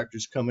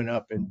contractors coming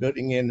up and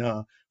building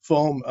in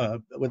foam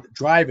with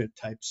drive-it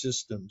type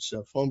systems,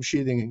 foam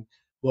sheathing in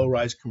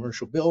low-rise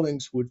commercial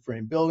buildings, wood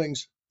frame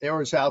buildings. There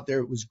was out there.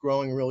 It was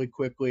growing really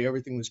quickly.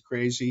 Everything was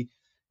crazy.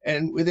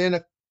 And within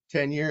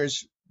 10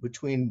 years,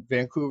 between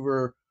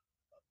Vancouver,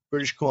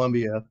 British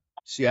Columbia,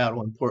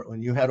 Seattle, and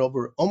Portland, you had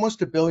over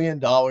almost $1 billion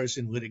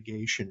in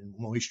litigation and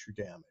moisture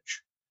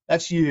damage.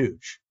 That's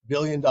huge, $1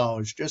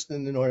 billion just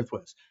in the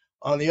Northwest.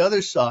 On the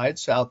other side,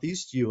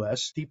 Southeast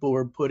US, people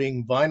were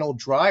putting vinyl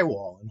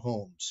drywall in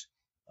homes.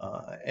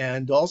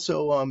 And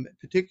also,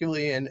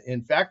 particularly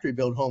in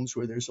factory-built homes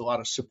where there's a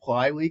lot of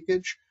supply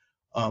leakage,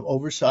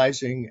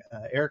 oversizing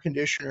air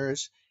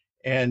conditioners.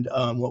 And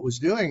what was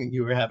doing,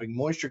 you were having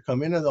moisture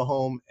come into the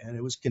home and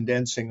it was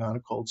condensing on a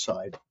cold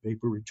side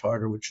vapor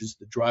retarder, which is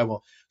the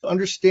drywall. So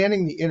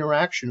understanding the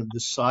interaction of the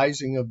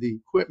sizing of the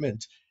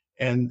equipment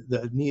and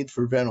the need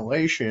for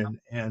ventilation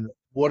and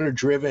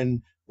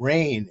water-driven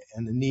rain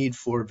and the need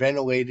for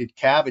ventilated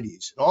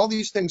cavities. And all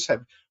these things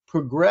have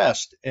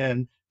progressed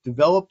and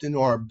developed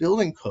into our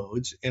building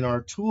codes and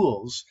our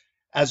tools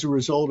as a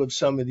result of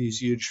some of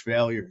these huge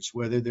failures,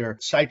 whether they're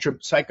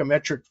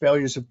psychometric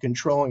failures of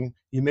controlling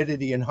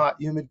humidity in hot,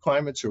 humid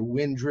climates, or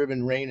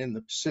wind-driven rain in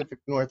the Pacific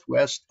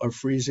Northwest, or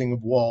freezing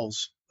of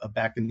walls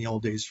back in the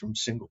old days from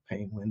single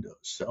pane windows.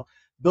 So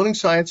Building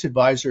Science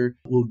Advisor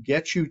will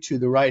get you to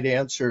the right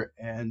answer,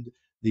 and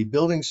the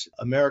Buildings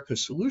America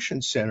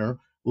Solution Center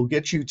will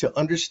get you to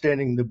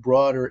understanding the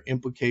broader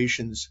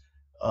implications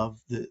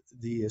of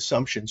the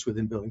assumptions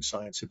within Building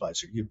Science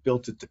Advisor. You've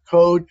built it to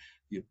code,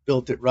 you've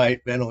built it right,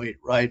 ventilate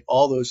right,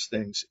 all those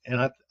things. And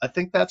I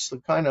think that's the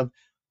kind of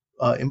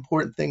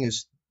important thing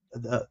is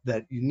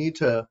that you need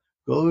to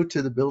go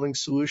to the Building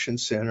Solution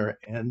Center,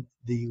 and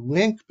the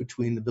link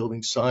between the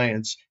Building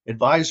Science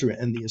Advisor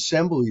and the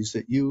assemblies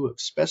that you have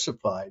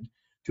specified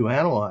to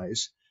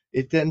analyze,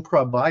 it then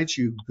provides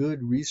you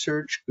good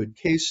research, good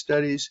case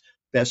studies,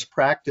 best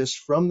practice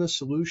from the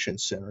Solution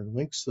Center, and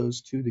links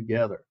those two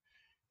together.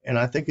 And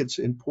I think it's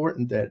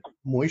important that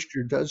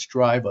moisture does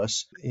drive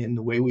us in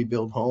the way we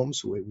build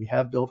homes, the way we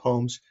have built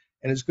homes.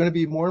 And it's going to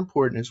be more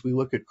important as we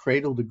look at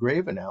cradle to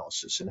grave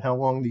analysis and how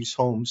long these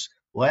homes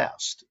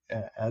last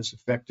as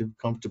effective,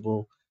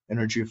 comfortable,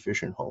 energy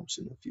efficient homes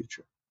in the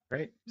future.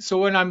 Great. So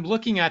when I'm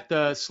looking at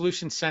the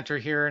Solution Center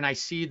here and I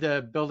see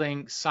the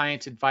Building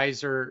Science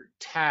Advisor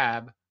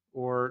tab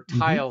or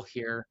tile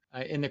here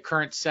in the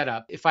current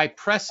setup, if I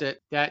press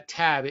it, that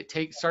tab,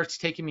 starts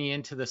taking me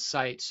into the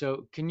site.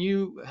 So can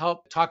you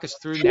help talk us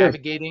through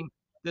navigating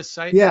this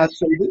site? Yeah,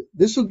 so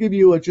this will give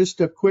you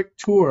just a quick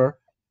tour,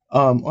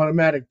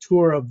 automatic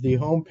tour of the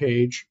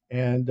homepage,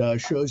 and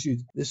shows you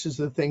this is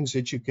the things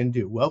that you can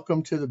do.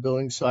 Welcome to the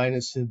Building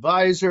Science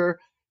Advisor.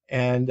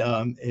 And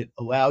it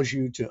allows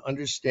you to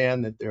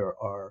understand that there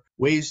are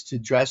ways to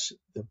address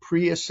the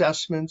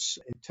pre-assessments.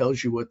 It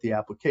tells you what the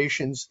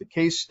applications, the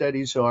case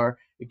studies are.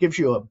 It gives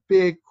you a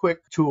big,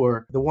 quick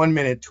tour, the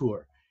 1-minute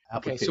tour.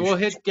 Okay, so we'll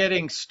hit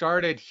getting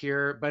started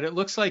here, but it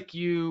looks like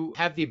you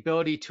have the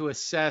ability to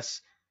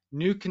assess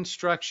new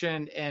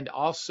construction and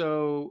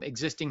also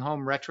existing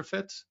home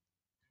retrofits?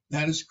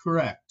 That is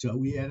correct.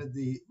 We added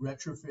the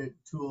retrofit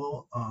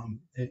tool.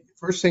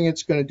 First thing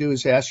it's going to do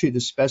is ask you to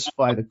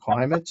specify the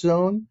climate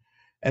zone,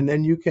 and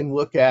then you can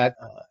look at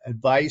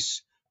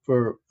advice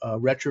for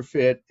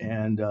retrofit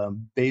and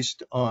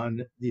based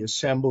on the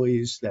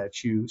assemblies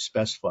that you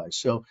specify.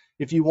 So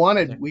if you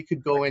wanted, we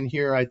could go in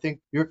here. I think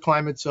your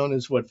climate zone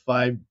is what,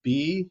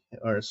 5B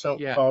or so,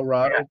 Yeah.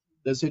 Colorado?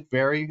 Does it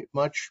vary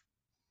much?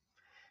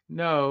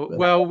 No,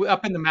 well,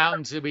 up in the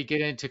mountains, we get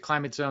into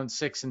climate zone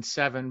 6 and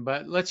 7,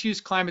 but let's use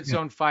climate Yeah.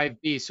 zone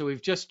 5B. So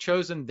we've just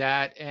chosen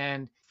that.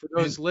 And for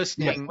those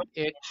listening,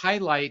 it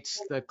highlights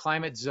the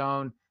climate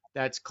zone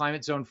that's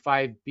climate zone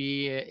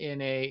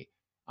 5B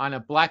on a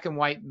black and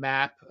white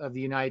map of the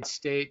United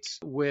States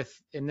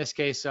with, in this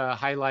case,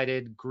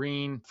 highlighted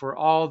green for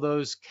all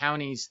those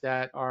counties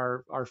that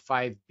are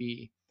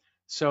 5B.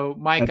 So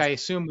Mike, I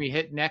assume we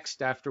hit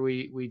next after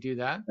we do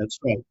that. That's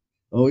right.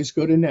 Always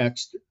go to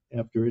next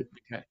after it.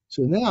 Okay.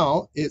 So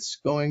now it's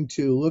going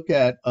to look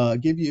at,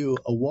 give you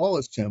a wall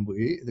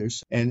assembly,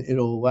 and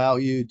it'll allow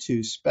you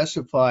to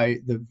specify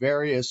the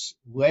various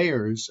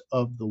layers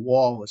of the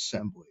wall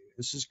assembly.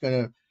 This is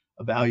going to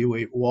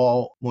evaluate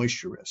wall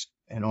moisture risk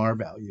and R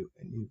value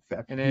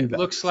and it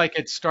looks like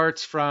it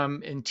starts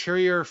from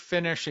interior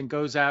finish and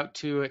goes out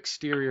to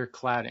exterior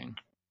cladding.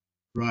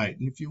 Right.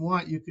 And if you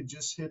want, you could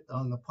just hit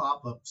on the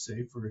pop-up,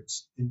 say, for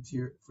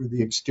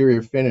the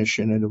exterior finish,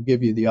 and it'll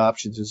give you the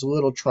options. There's a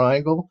little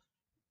triangle.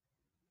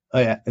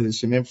 There's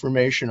some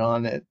information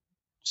on it,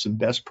 some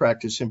best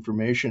practice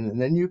information,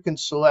 and then you can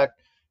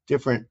select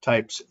different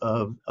types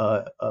of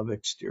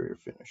exterior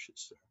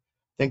finishes.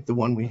 I think the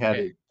one we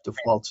had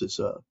defaults is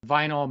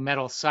vinyl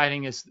metal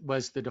siding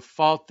was the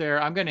default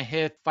there. I'm going to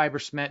hit fiber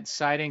cement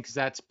siding because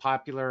that's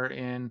popular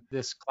in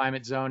this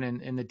climate zone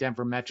and in the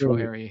Denver metro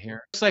area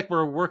here. Looks like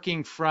we're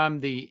working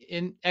from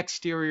the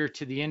exterior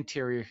to the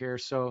interior here.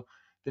 So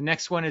the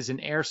next one is an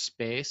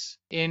airspace.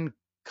 In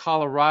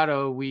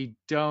Colorado, we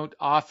don't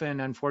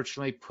often,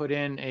 unfortunately, put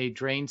in a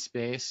drain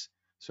space.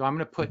 So I'm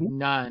going to put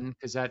none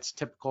because that's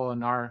typical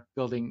in our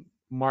building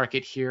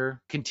market here.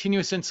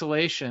 Continuous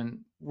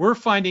insulation. We're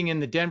finding in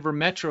the Denver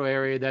metro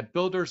area that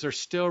builders are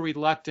still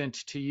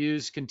reluctant to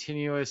use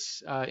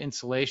continuous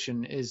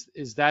insulation.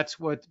 Is that's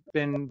what's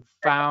been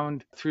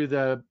found through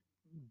the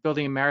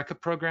Building America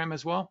program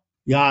as well?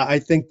 Yeah, I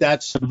think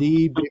that's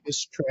the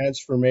biggest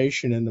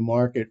transformation in the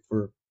market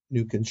for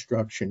new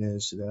construction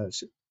is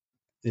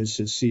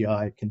the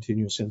CI,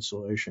 continuous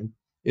insulation.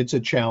 It's a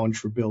challenge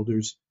for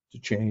builders to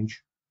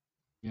change.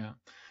 Yeah.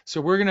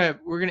 So we're gonna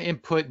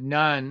input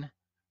none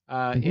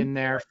in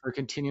there for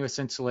continuous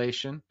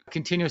insulation.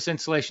 Continuous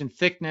insulation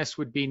thickness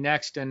would be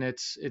next, and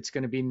it's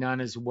going to be none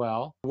as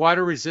well.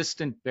 Water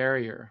resistant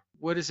barrier.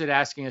 What is it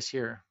asking us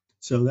here?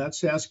 So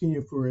that's asking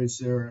you for, is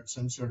there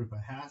some sort of a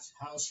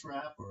house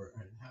wrap, or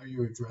how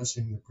you're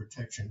addressing the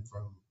protection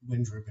from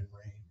wind-driven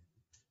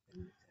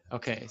rain?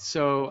 Okay,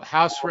 so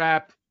house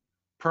wrap,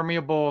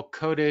 permeable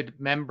coated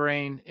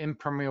membrane,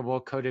 impermeable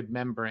coated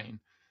membrane.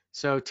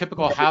 So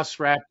typical house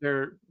wrap,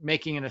 they're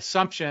making an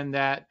assumption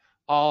that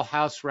all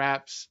house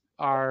wraps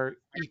are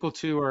equal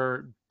to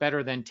or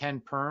better than 10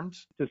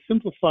 perms. To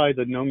simplify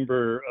the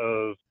number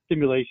of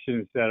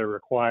simulations that are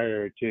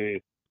required to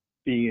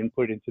be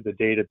input into the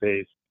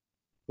database,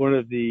 one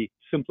of the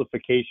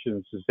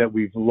simplifications is that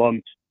we've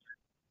lumped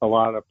a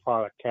lot of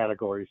product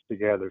categories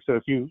together. So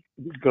if you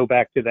go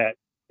back to that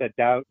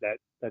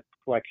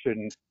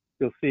collection,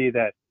 you'll see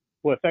that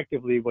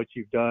effectively what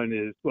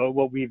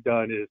we've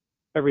done is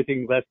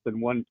everything less than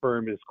 1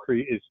 perm is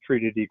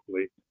treated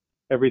equally.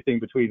 Everything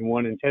between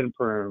 1 and 10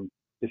 perm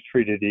is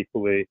treated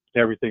equally.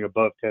 Everything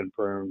above 10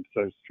 perm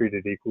is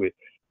treated equally.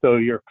 So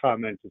your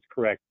comment is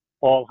correct.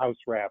 All house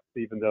wraps,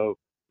 even though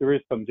there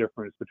is some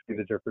difference between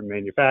the different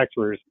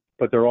manufacturers,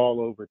 but they're all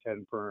over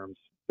 10 perms.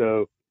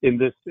 So in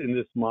this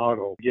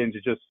model, again,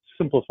 to just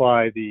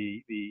simplify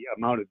the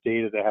amount of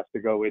data that has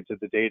to go into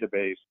the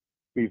database,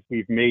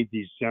 we've made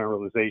these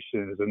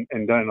generalizations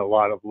and done a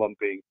lot of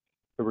lumping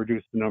to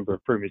reduce the number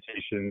of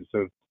permutations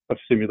of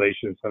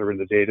simulations that are in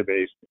the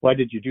database. Why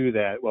did you do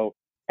that? Well,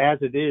 as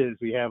it is,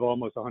 we have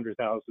almost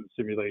 100,000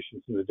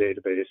 simulations in the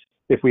database.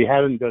 If we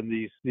hadn't done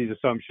these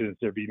assumptions,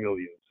 there'd be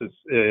millions.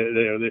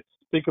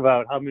 Think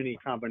about how many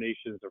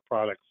combinations of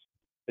products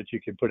that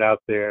you can put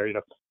out there.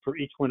 For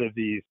each one of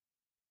these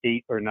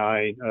 8 or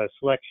 9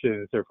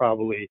 selections, there are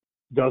probably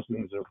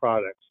dozens of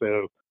products.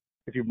 So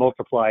if you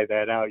multiply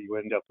that out, you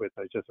end up with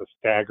just a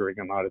staggering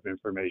amount of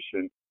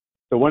information.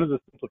 So one of the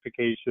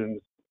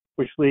simplifications,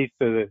 which leads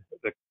to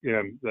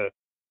the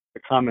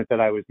comment that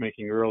I was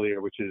making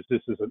earlier, which is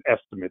this is an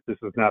estimate. This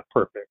is not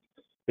perfect.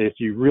 If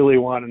you really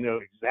want to know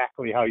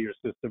exactly how your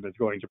system is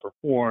going to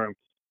perform,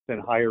 then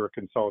hire a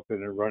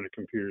consultant and run a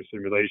computer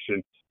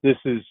simulation. This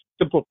is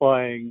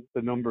simplifying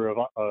the number of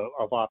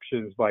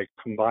options by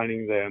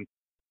combining them,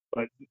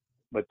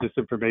 but this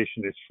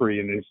information is free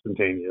and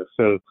instantaneous.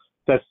 So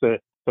that's the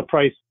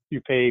price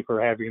you pay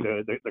for having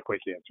the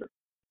quick answer.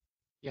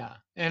 Yeah.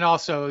 And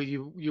also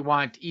you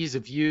want ease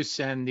of use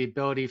and the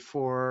ability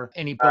for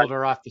any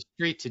builder off the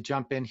street to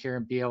jump in here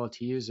and be able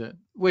to use it.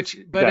 But it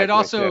Exactly. Yeah.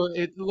 also,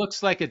 it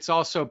looks like it's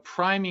also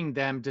priming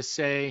them to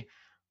say,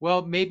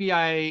 well,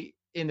 maybe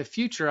in the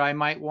future, I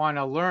might want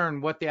to learn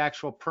what the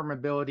actual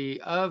permeability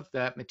of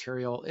that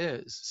material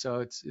is.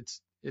 So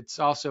it's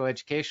also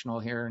educational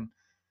here and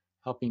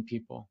helping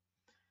people.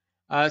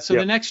 So the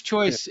Yep. next Yeah.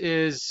 choice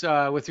is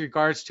with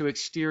regards to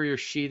exterior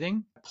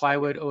sheathing,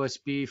 plywood,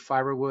 OSB,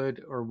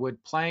 fiberwood, or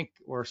wood plank,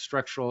 or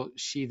structural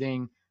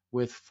sheathing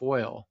with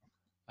foil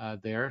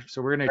there.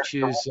 So we're going to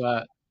choose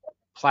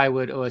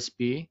plywood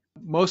OSB.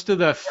 Most of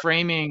the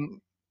framing,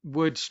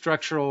 wood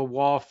structural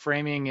wall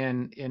framing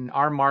in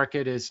our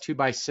market is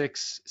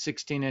 2x6,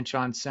 16-inch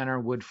on center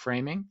wood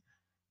framing.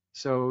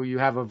 So you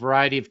have a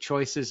variety of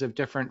choices of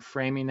different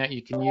framing that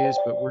you can use,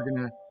 but we're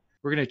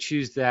gonna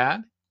choose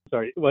that.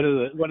 Sorry. One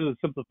of the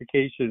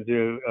simplifications,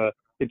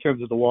 in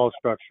terms of the wall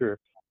structure,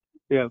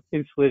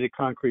 insulated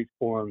concrete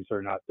forms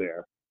are not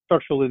there.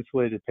 Structural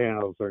insulated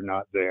panels are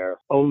not there,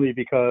 only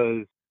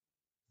because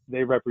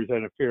they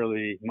represent a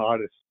fairly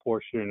modest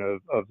portion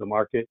of the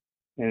market.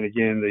 And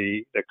again,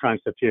 the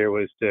concept here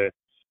was to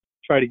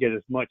try to get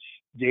as much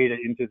data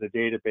into the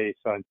database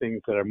on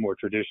things that are more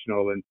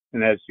traditional.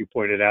 And as you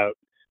pointed out,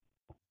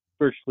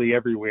 virtually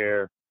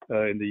everywhere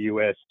in the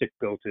U.S.,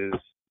 stick-built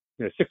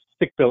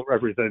stick-built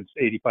represents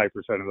 85%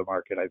 of the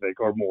market, I think,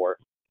 or more.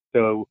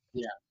 So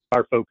Yeah.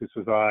 our focus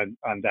was on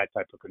that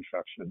type of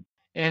construction.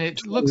 And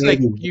it looks like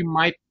you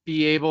might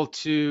be able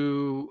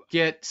to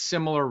get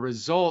similar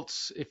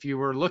results if you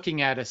were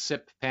looking at a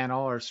SIP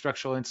panel or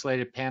structural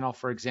insulated panel,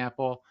 for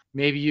example.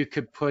 Maybe you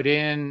could put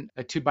in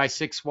a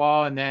 2x6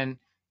 wall and then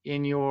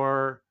in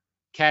your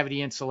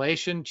cavity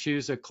insulation,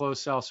 choose a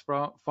closed cell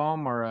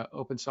foam or an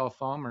open cell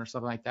foam or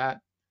something like that.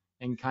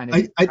 And kind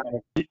of,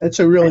 That's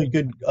a really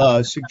good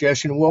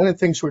suggestion. One of the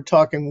things we're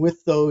talking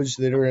with those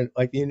that are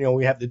like,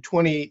 we have the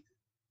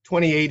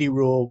 20-80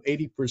 rule,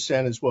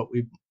 80% is what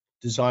we've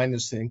designed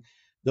this thing.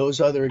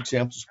 Those other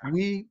examples,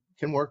 we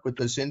can work with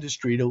this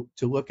industry to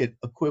look at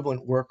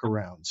equivalent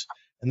workarounds.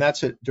 And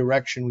that's a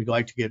direction we'd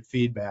like to get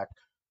feedback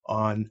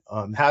on.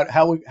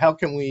 How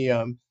can we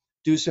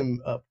do some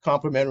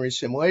complementary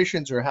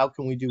simulations, or how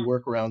can we do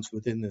workarounds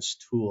within this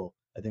tool?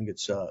 I think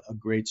it's a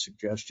great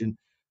suggestion.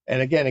 And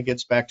again, it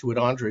gets back to what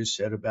Andre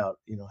said about,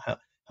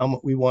 how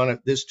much we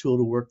want this tool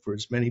to work for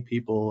as many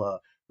people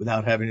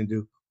without having to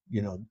do,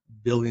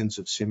 billions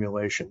of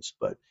simulations.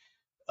 But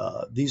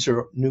these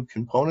are new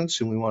components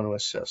and we want to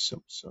assess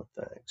them. So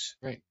thanks.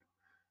 right.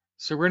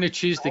 So we're going to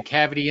choose the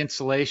cavity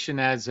insulation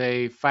as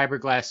a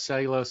fiberglass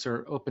cellulose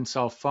or open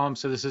cell foam.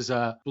 So this is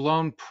a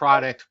blown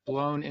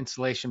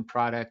insulation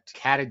product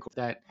category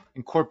that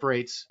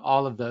incorporates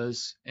all of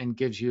those and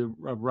gives you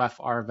a rough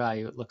R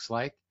value, it looks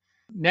like.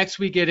 Next,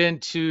 we get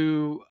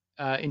into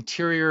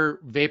interior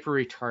vapor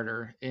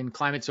retarder. In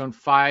climate zone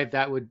 5,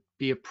 that would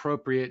be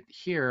appropriate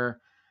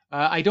here.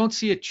 I don't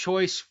see a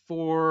choice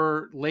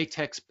for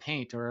latex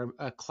paint or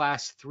a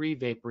class 3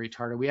 vapor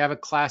retarder. We have a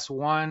class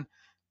 1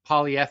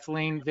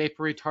 polyethylene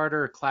vapor retarder,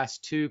 or class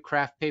 2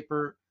 craft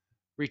paper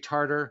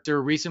retarder. Is there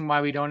a reason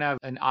why we don't have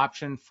an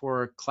option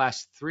for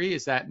class 3?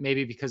 Is that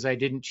maybe because I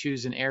didn't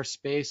choose an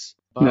airspace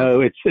above?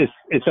 No,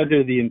 it's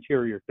under the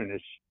interior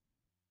finish,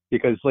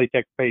 because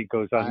latex paint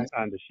goes on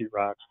the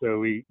sheetrock. So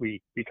we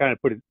kind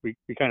of put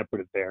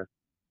it there.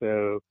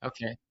 So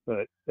okay,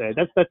 but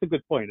that's a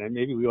good point. And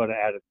maybe we ought to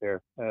add it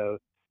there.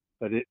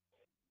 But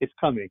it's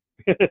coming.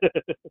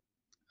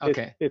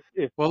 okay.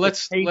 If Well,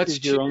 let's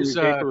is your only choose.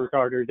 vapor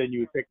retarder, then you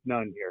would pick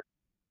none here.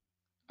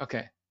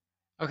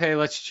 Okay,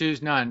 let's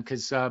choose none,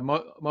 because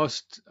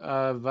most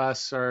of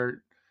us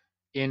are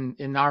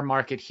in our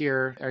market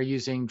here are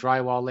using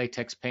drywall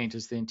latex paint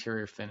as the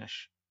interior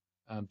finish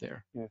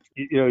there.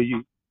 Yeah.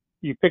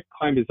 You pick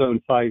climate zone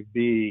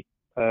 5B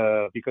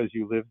because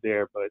you live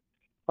there, but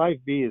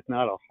 5B is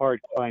not a hard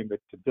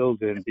climate to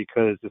build in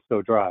because it's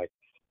so dry.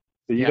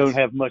 So you don't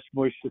have much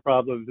moisture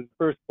problems in the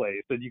first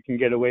place, and you can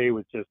get away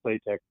with just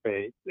latex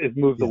paint.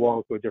 Move the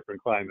wall to a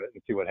different climate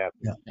and see what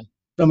happens. Yeah.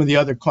 Some of the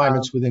other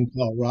climates within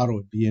Colorado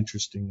would be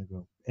interesting to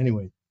go.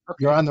 Anyway,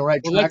 you're on the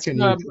right track, and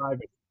you're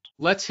driving.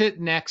 Let's hit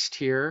next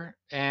here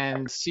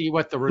and see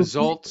what the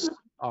results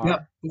are.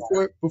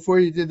 Yeah, before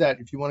you did that,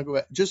 if you want to go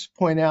back, just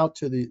point out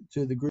to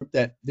the group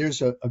that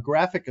there's a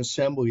graphic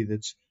assembly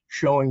that's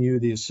showing you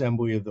the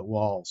assembly of the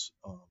walls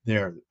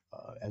there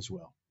as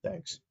well.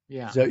 Thanks.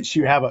 Yeah. So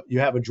you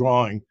have a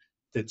drawing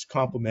that's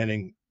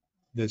complementing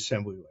the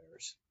assembly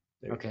layers.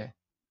 Okay.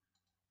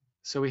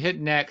 So we hit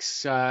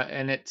next,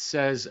 and it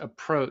says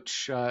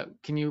approach.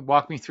 Can you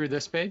walk me through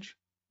this page?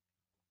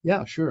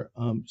 Yeah, sure.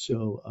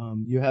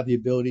 You have the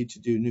ability to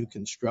do new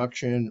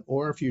construction,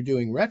 or if you're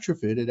doing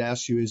retrofit, it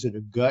asks you, is it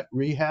a gut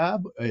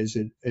rehab?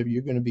 If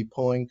you're going to be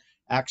pulling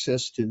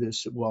access to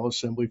this wall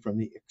assembly from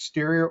the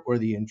exterior or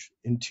the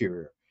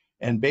interior?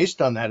 And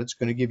based on that, it's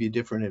going to give you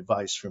different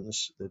advice from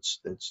this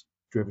that's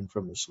driven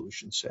from the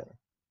Solution Center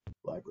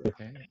library.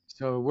 Okay.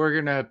 So we're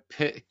going to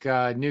pick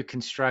new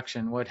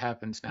construction. What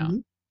happens now?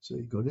 So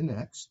you go to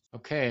next.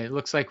 Okay, it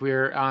looks like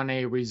we're on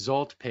a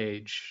result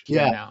page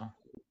here Yeah. now.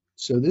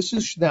 So this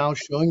is now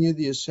showing you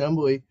the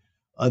assembly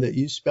that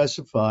you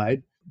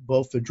specified,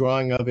 both the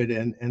drawing of it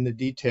and the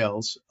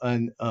details,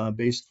 and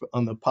based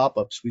on the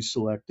pop-ups we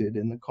selected,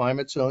 and the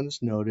climate zone is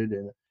noted,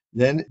 and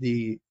then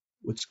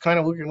what's kind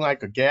of looking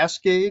like a gas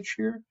gauge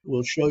here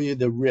will show you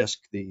the risk,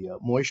 the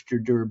moisture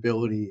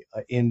durability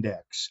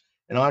index.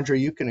 And Andre,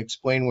 you can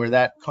explain where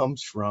that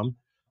comes from.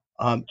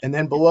 And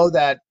then below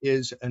that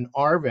is an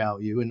R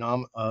value,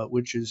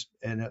 which is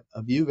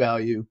a view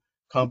value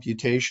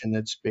computation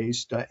that's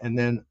based, and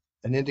then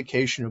an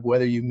indication of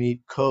whether you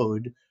meet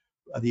code,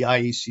 the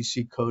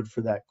IECC code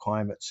for that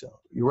climate zone.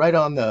 You're right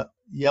on the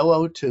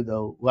yellow to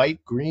the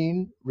light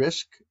green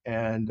risk,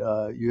 and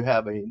you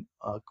have a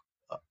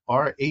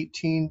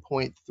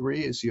R18.3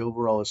 is the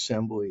overall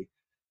assembly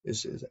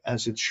as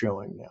it's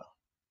showing now.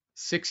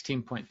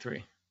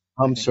 16.3.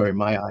 I'm sorry,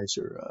 my eyes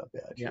are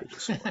bad Yeah.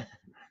 here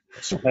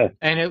this morning.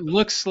 And it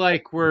looks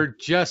like we're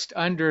just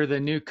under the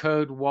new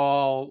code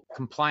wall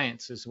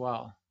compliance as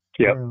well.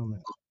 Yep.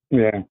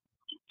 Yeah.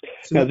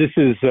 So Now, this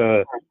is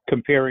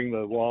comparing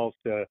the walls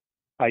to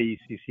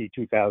IECC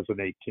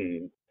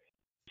 2018.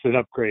 It's an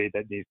upgrade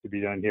that needs to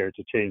be done here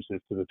to change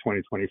this to the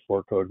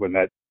 2024 code when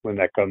that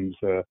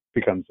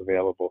becomes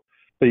available.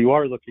 So you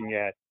are looking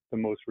at the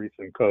most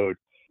recent code.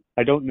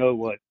 I don't know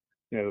what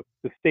the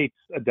states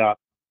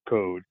adopt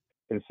code,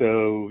 and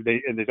so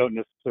they don't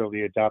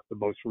necessarily adopt the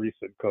most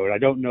recent code. I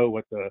don't know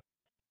what the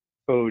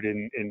code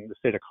in the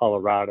state of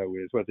Colorado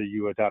is, whether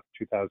you adopt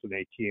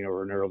 2018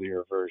 or an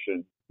earlier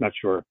version. Not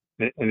sure,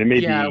 and it may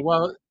be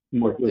well,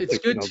 more it's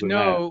good jurisdictional to than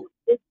know.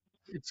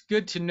 It's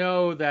good to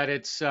know that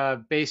it's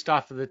based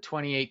off of the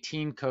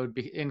 2018 code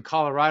in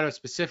Colorado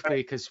specifically,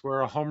 because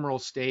we're a home rule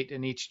state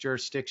and each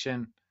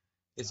jurisdiction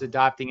is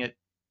adopting it,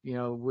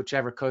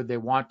 whichever code they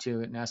want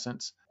to, in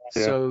essence.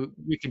 Yeah. So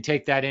we can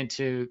take that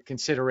into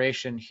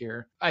consideration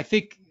here. I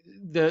think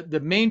the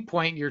main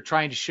point you're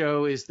trying to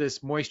show is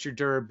this moisture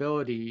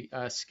durability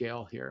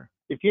scale here.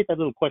 If you hit that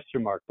little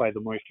question mark by the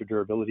moisture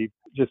durability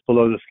just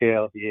below the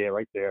scale, yeah,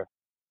 right there.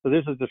 So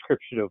there's a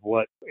description of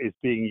what is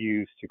being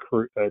used to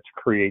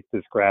create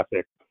this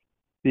graphic.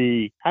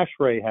 The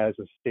ASHRAE has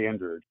a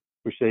standard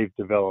which they've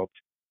developed,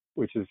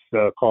 which is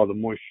called the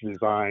moisture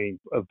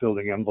design of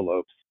building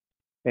envelopes.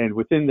 And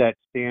within that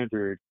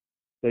standard,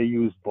 they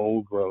use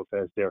bold growth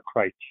as their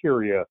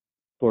criteria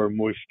for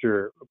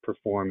moisture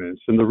performance.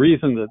 And the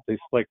reason that they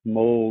select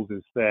mold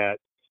is that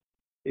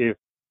if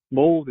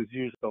mold is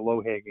usually a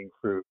low-hanging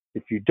fruit,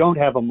 if you don't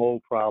have a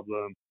mold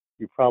problem,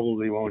 you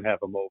probably won't have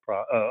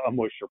a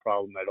moisture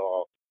problem at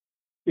all.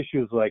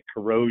 Issues like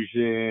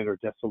corrosion or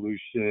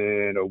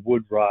dissolution or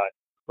wood rot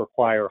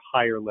require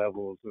higher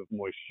levels of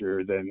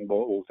moisture than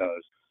mold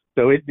does.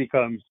 So it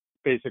becomes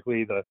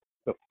basically the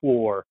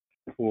floor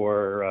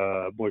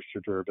for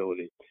moisture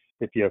durability.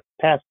 If you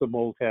pass the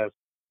mold test,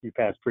 you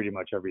pass pretty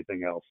much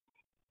everything else.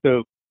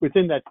 So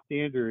within that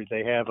standard,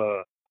 they have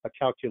a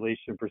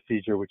calculation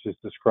procedure, which is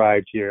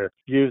described here,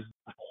 gives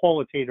a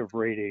qualitative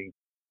rating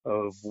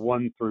of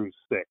 1 through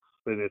 6.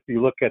 And if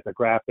you look at the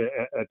graph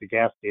at the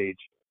gas gauge,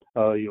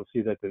 you'll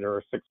see that there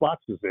are 6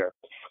 boxes there.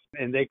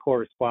 And they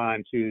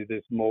correspond to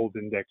this mold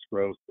index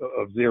growth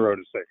of 0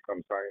 to 6,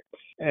 I'm sorry.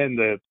 And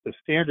the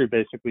standard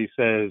basically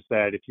says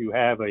that if you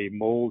have a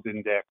mold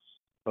index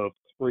of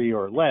 3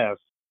 or less,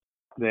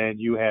 then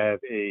you have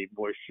a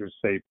moisture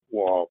safe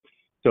wall.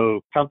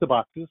 So count the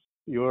boxes.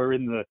 You're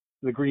in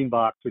the green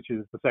box, which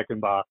is the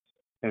second box.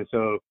 And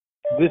so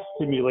this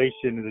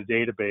simulation in the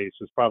database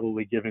is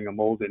probably giving a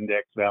mold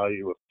index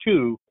value of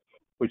 2,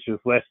 which is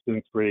less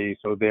than 3,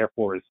 so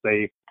therefore is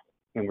safe.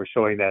 And we're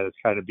showing that as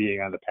kind of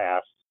being on the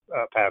pass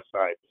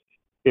side.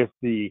 If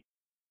the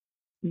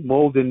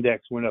mold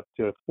index went up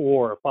to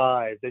 4 or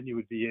 5, then you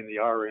would be in the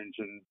orange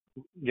and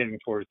getting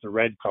towards the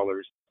red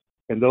colors.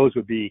 And those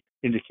would be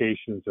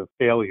indications of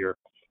failure.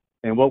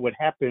 And what would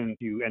happen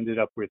if you ended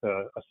up with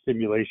a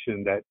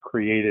simulation that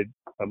created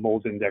a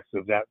mold index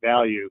of that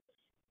value?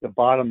 The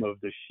bottom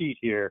of the sheet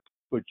here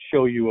would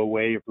show you a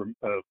way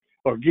of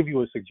or give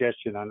you a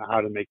suggestion on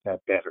how to make that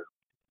better.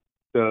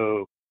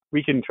 So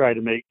we can try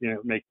to make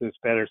this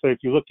better. So if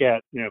you look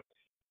at the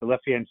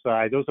left-hand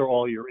side, those are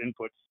all your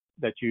inputs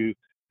that you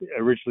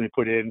originally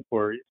put in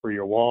for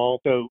your wall.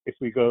 So if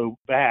we go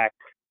back,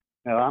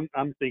 now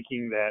I'm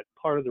thinking that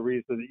part of the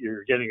reason that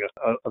you're getting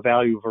a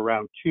value of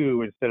around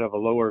 2 instead of a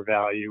lower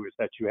value is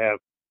that you have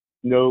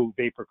no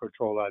vapor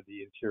control on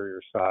the interior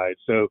side.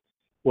 So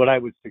what I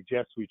would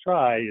suggest we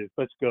try is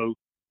let's go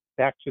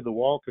back to the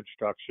wall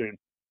construction.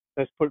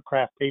 Let's put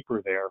craft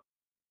paper there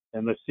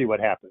and let's see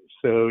what happens.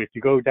 So if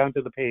you go down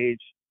to the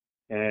page,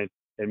 and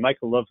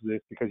Michael loves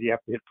this because you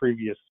have to hit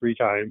previous 3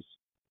 times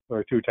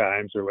or 2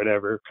 times or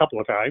whatever, a couple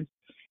of times,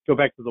 go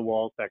back to the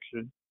wall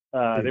section.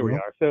 There we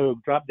are. So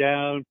drop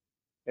down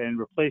and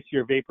replace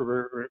your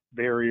vapor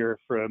barrier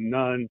from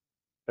none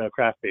to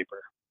craft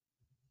paper.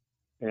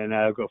 And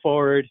I'll go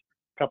forward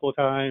a couple of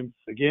times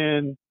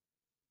again.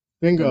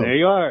 Bingo. And there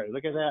you are.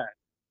 Look at that.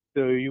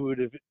 So you would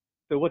have.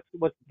 So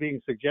what's being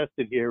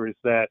suggested here is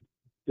that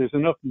there's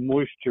enough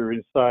moisture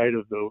inside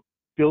of the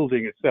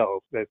building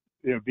itself that's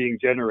being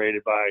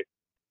generated by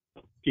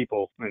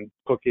people and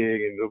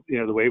cooking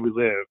and the way we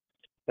live,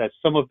 that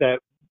some of that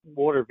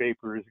water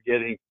vapor is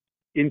getting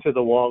into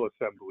the wall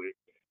assembly.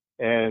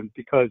 And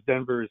because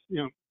Denver's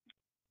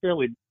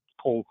fairly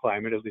cold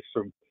climate, at least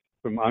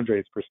from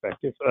Andre's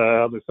perspective,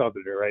 I'm a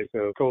southerner, right?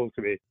 So cold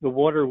to me. The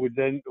water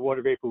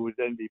vapor would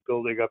then be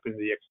building up in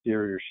the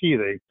exterior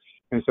sheathing,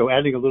 and so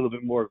adding a little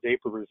bit more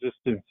vapor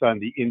resistance on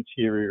the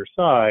interior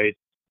side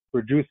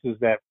reduces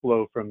that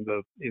flow from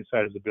the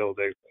inside of the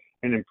building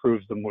and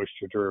improves the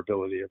moisture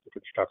durability of the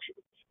construction.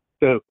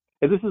 So,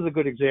 and this is a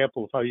good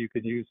example of how you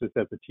can use this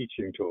as a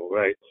teaching tool,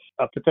 right?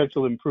 A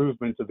potential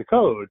improvement to the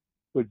code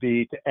would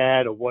be to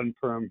add a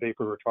one-perm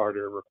vapor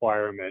retarder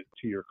requirement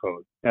to your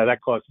code. Now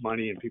that costs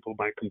money and people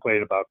might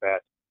complain about that,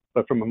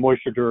 but from a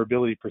moisture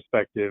durability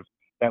perspective,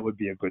 that would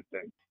be a good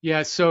thing.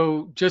 Yeah,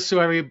 so just so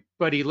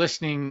everybody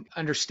listening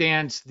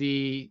understands,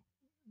 the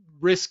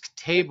risk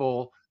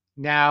table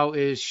now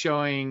is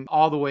showing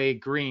all the way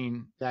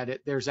green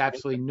that there's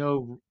absolutely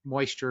no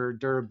moisture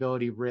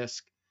durability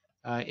risk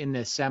in the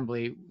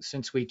assembly,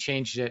 since we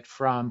changed it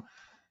from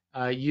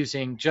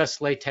using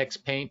just latex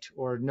paint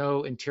or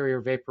no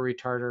interior vapor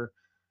retarder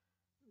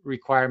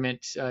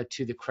requirement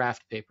to the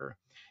craft paper.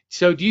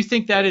 So do you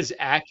think that is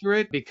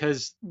accurate?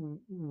 Because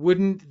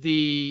wouldn't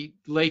the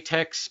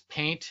latex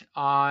paint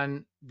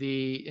on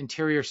the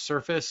interior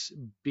surface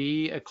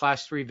be a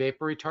class 3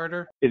 vapor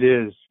retarder? It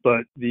is,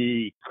 but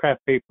the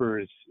craft paper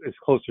is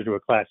closer to a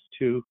class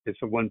 2. It's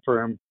a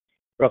one-perm,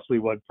 roughly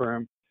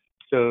one-perm.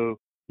 So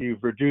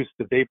you've reduced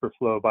the vapor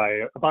flow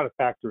by about a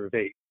factor of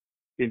 8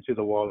 into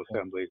the wall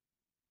assembly.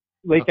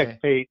 Latex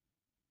paint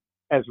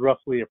has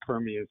roughly a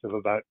permeance of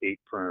about 8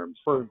 perms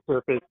per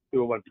surface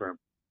to a 1 perm.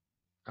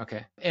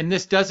 Okay. And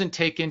this doesn't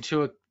take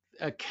into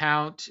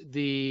account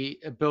the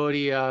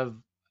ability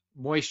of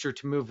moisture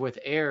to move with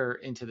air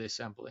into the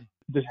assembly.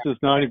 This does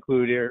not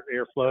include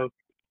airflow.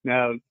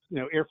 Now,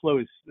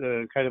 airflow is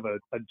kind of a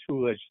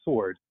two-edged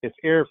sword. If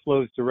air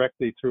flows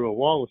directly through a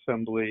wall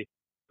assembly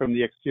from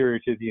the exterior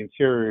to the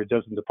interior, it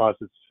doesn't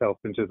deposit itself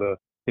into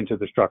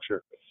the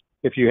structure.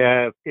 If you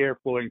have air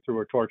flowing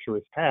through a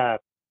tortuous path,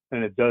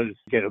 then it does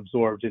get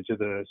absorbed into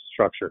the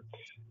structure.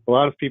 A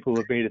lot of people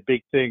have made a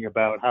big thing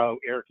about how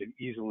air can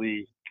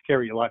easily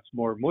carry lots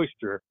more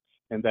moisture,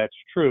 and that's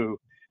true.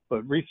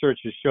 But research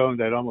has shown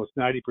that almost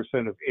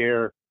 90% of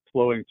air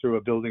flowing through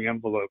a building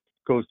envelope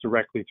goes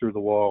directly through the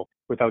wall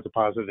without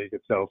depositing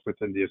itself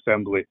within the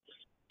assembly.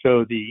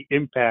 So the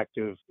impact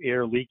of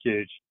air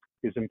leakage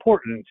is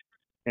important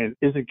and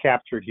isn't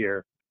captured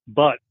here,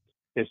 but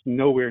it's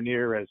nowhere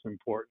near as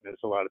important as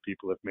a lot of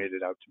people have made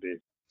it out to be.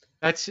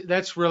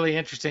 That's really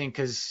interesting,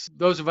 because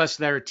those of us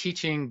that are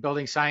teaching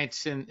building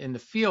science in the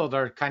field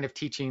are kind of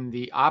teaching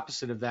the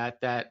opposite of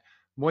that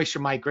moisture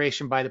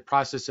migration by the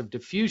process of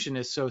diffusion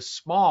is so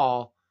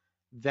small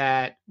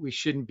that we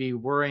shouldn't be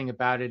worrying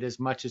about it as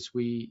much as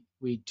we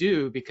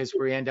do, because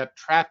we end up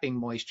trapping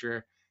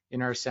moisture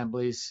in our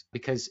assemblies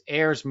because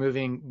air is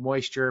moving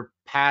moisture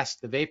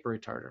past the vapor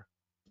retarder.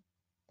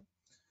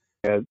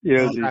 Yeah,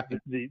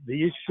 the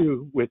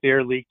issue with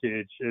air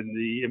leakage and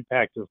the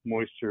impact of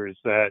moisture is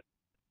that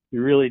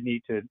you really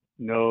need to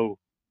know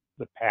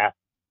the path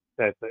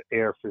that the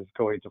air is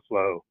going to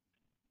flow.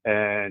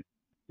 And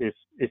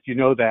if you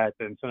know that,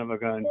 then son of a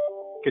gun,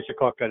 get your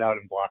caulk gun out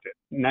and block it.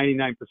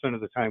 99%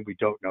 of the time, we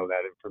don't know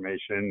that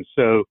information.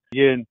 So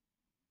again,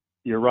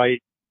 you're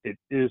right. It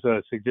is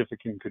a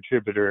significant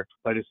contributor,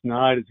 but it's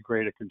not as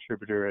great a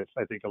contributor as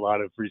I think a lot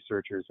of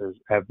researchers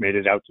have made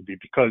it out to be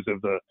because of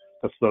the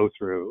flow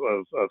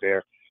through of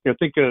air.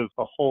 Think of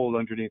a hole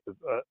underneath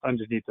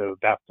the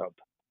bathtub.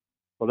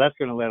 Well, that's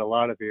going to let a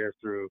lot of air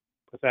through,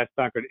 but that's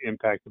not going to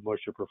impact the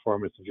moisture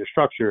performance of your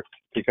structure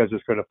because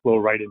it's going to flow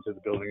right into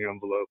the building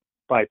envelope,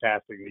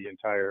 bypassing the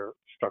entire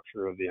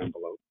structure of the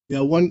envelope.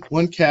 Yeah,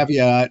 one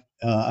caveat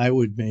I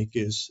would make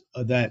is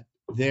that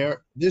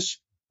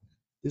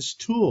this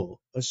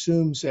tool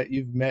assumes that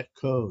you've met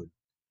code.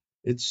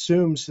 It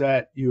assumes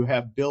that you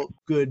have built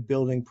good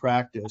building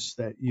practice,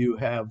 that you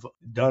have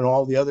done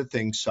all the other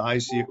things,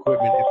 size the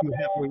equipment. If you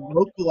have a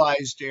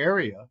localized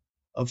area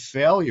of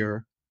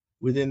failure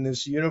within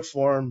this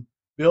uniform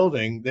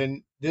building,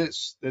 then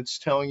this that's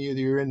telling you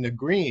that you're in the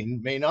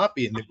green may not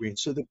be in the green.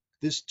 So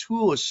this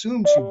tool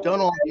assumes you've done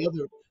all the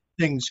other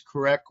things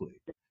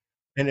correctly.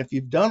 And if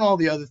you've done all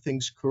the other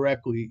things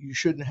correctly, you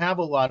shouldn't have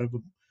a lot of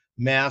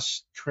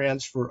mass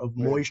transfer of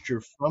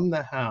moisture from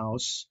the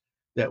house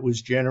that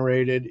was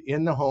generated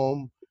in the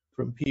home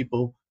from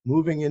people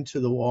moving into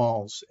the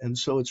walls. And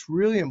so it's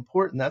really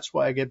important. That's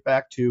why I get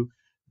back to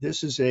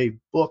this is a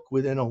book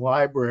within a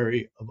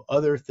library of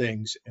other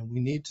things. And we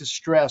need to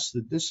stress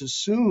that this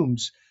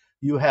assumes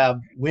you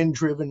have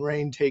wind-driven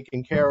rain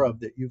taken care of,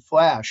 that you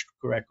flashed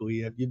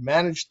correctly, you've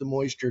managed the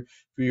moisture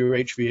through your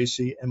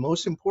HVAC, and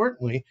most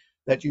importantly,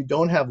 that you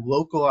don't have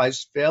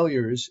localized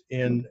failures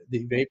in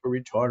the vapor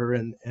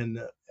retarder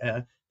and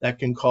that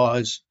can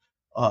cause,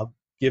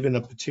 given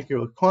a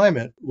particular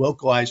climate,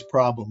 localized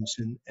problems.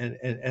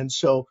 And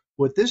so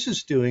What this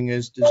is doing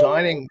is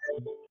designing,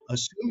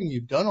 assuming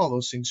you've done all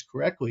those things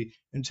correctly,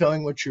 and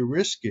telling what your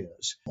risk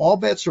is. All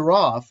bets are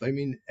off. I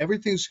mean,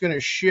 everything's going to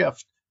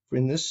shift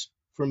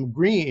from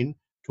green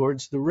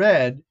towards the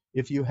red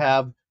if you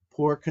have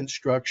poor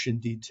construction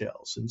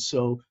details. And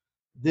so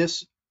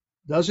this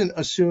doesn't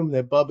assume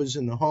that Bubba's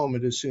in the home.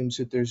 It assumes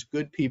that there's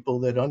good people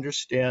that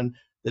understand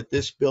that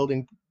this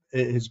building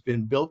has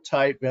been built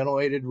tight,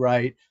 ventilated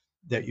right,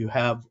 that you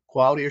have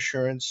quality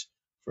assurance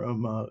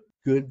from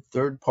good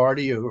third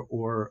party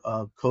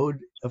or code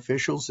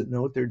officials that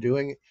know what they're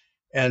doing.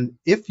 And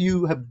if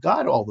you have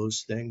got all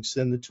those things,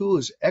 then the tool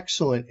is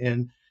excellent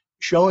in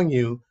showing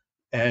you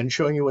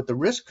what the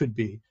risk could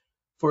be.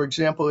 For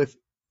example, if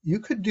you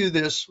could do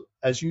this,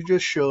 as you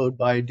just showed,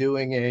 by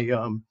doing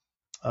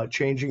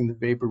changing the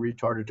vapor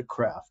retarder to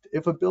craft.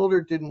 If a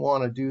builder didn't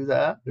want to do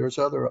that, there's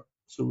other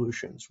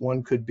solutions.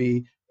 One could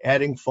be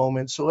adding foam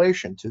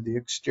insulation to the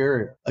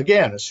exterior.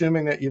 Again,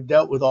 assuming that you've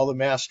dealt with all the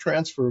mass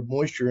transfer of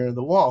moisture into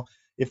the wall.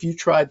 If you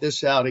tried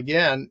this out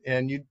again,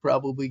 and you'd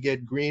probably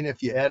get green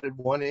if you added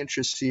 1 inch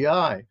of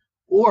CI.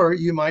 Or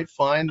you might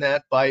find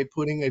that by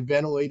putting a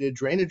ventilated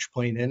drainage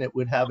plane in, it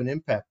would have an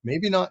impact.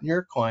 Maybe not in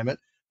your climate,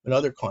 but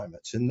other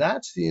climates. And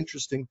that's the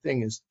interesting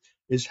thing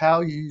is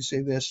how you're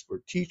using this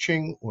for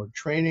teaching or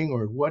training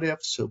or what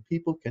if, so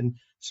people can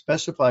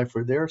specify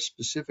for their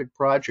specific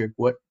project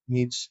what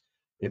meets.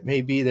 It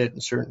may be that in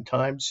certain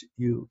times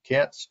you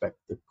can't spec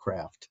the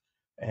craft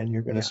and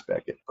you're going to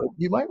spec it. But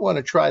you might want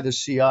to try the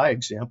CI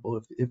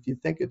example if you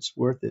think it's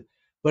worth it.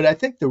 But I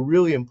think the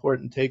really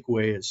important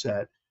takeaway is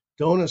that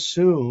don't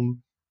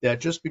assume that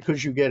just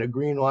because you get a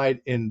green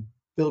light in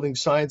building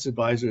science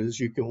advisors,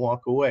 you can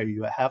walk away.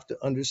 You have to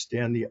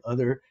understand the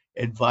other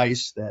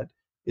advice that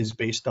is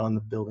based on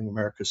the Building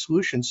America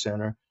Solutions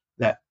Center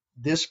that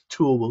this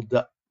tool will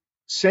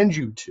send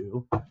you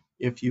to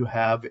if you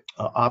have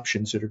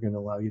options that are going to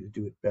allow you to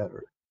do it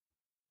better.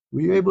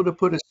 Were you able to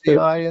put a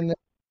CI in there?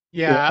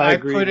 Yeah, I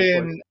put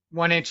in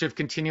 1 inch of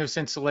continuous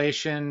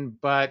insulation,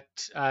 but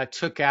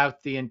took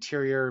out the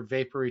interior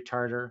vapor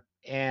retarder,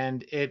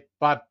 and it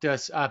bumped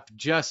us up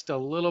just a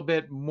little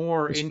bit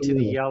more into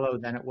the yellow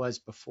than it was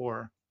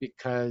before,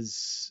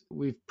 because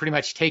we've pretty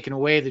much taken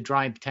away the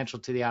drying potential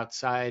to the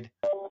outside,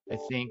 I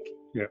think.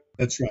 Yeah,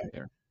 that's right.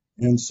 There.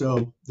 And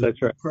so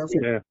that's right.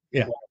 Perfect.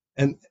 Yeah.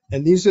 And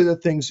these are the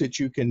things that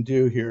you can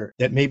do here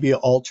that may be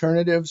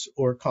alternatives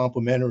or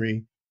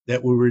complementary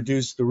that will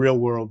reduce the real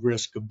world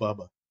risk of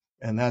Bubba.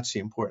 And that's the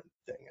important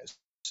thing.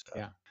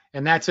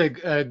 And that's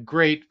a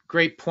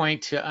great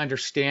point to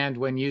understand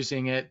when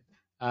using it,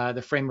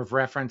 the frame of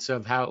reference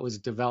of how it was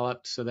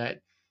developed, so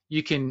that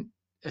you can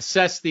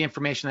assess the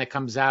information that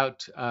comes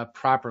out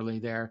properly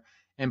there.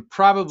 And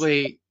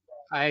probably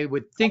I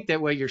would think that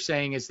what you're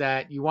saying is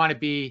that you want to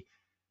be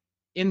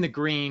in the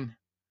green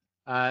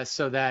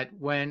so that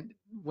when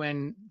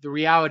the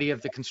reality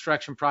of the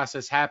construction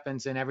process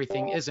happens and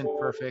everything isn't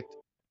perfect,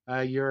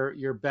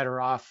 you're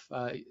better off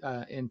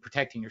in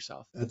protecting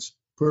yourself. That's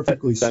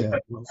perfectly said.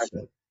 Well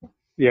said.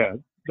 Yeah,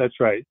 that's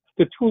right.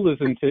 The tool is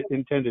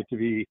intended to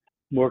be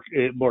more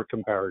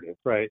comparative,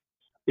 right?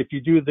 If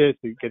you do this,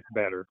 it gets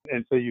better,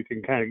 and so you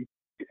can kind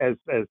of,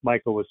 as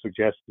Michael was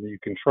suggesting, you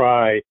can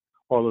try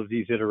all of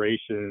these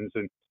iterations,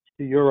 and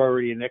you're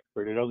already an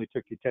expert. It only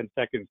took you 10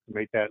 seconds to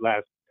make that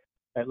last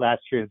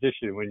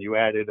transition when you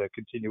added a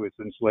continuous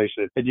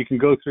insulation, and you can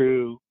go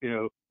through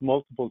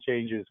multiple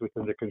changes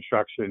within the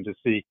construction to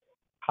see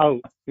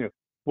how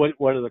what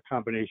are the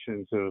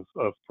combinations of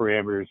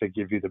parameters that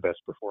give you the best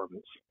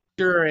performance.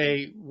 You're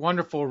a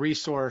wonderful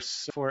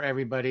resource for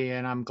everybody,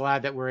 and I'm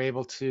glad that we're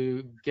able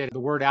to get the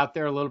word out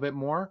there a little bit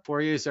more for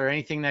you. Is there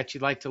anything that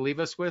you'd like to leave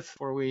us with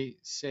before we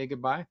say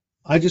goodbye?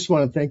 I just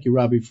want to thank you,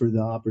 Robbie, for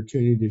the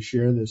opportunity to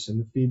share this and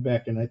the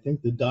feedback. And I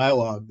think the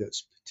dialogue,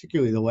 that's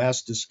particularly the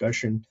last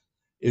discussion,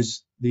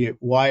 is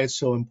why it's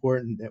so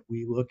important that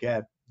we look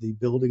at the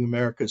Building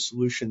America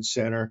Solutions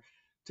Center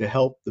to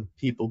help the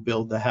people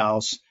build the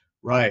house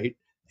right,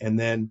 and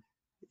then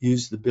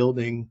use the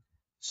building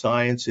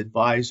science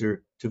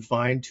advisor to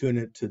fine tune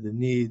it to the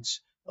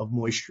needs of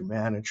moisture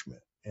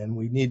management. And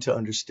we need to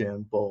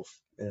understand both.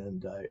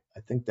 And I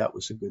think that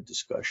was a good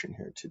discussion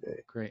here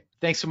today. Great.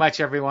 Thanks so much,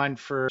 everyone,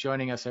 for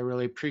joining us. I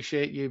really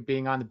appreciate you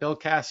being on the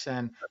Buildcast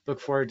and look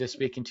forward to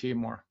speaking to you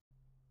more.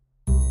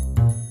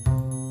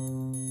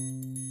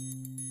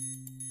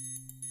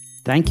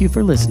 Thank you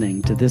for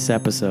listening to this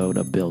episode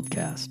of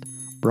Buildcast,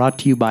 brought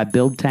to you by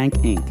Build Tank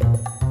Inc.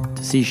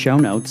 To see show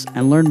notes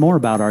and learn more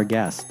about our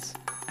guests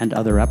and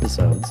other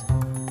episodes,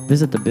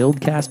 visit the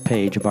Buildcast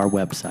page of our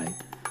website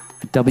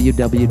at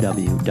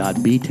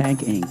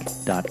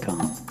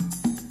www.btankinc.com.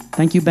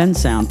 Thank you, Ben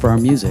Sound, for our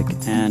music,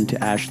 and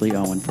to Ashley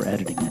Owen for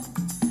editing it,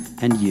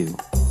 and you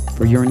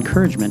for your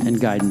encouragement and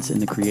guidance in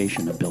the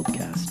creation of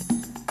Buildcast.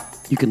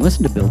 You can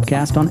listen to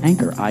Buildcast on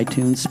Anchor,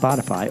 iTunes,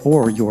 Spotify,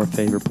 or your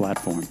favorite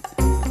platform.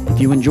 If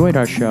you enjoyed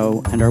our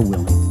show and are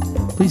willing,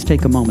 please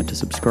take a moment to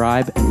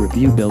subscribe and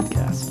review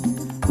Buildcast,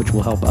 which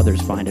will help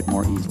others find it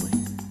more easily.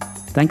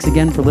 Thanks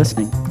again for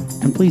listening.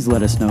 And please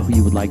let us know who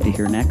you would like to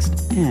hear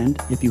next,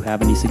 and if you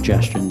have any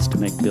suggestions to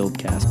make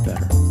Buildcast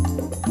better.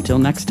 Until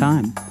next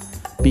time,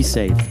 be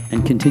safe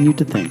and continue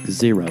to think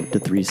 0 to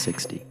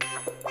 360.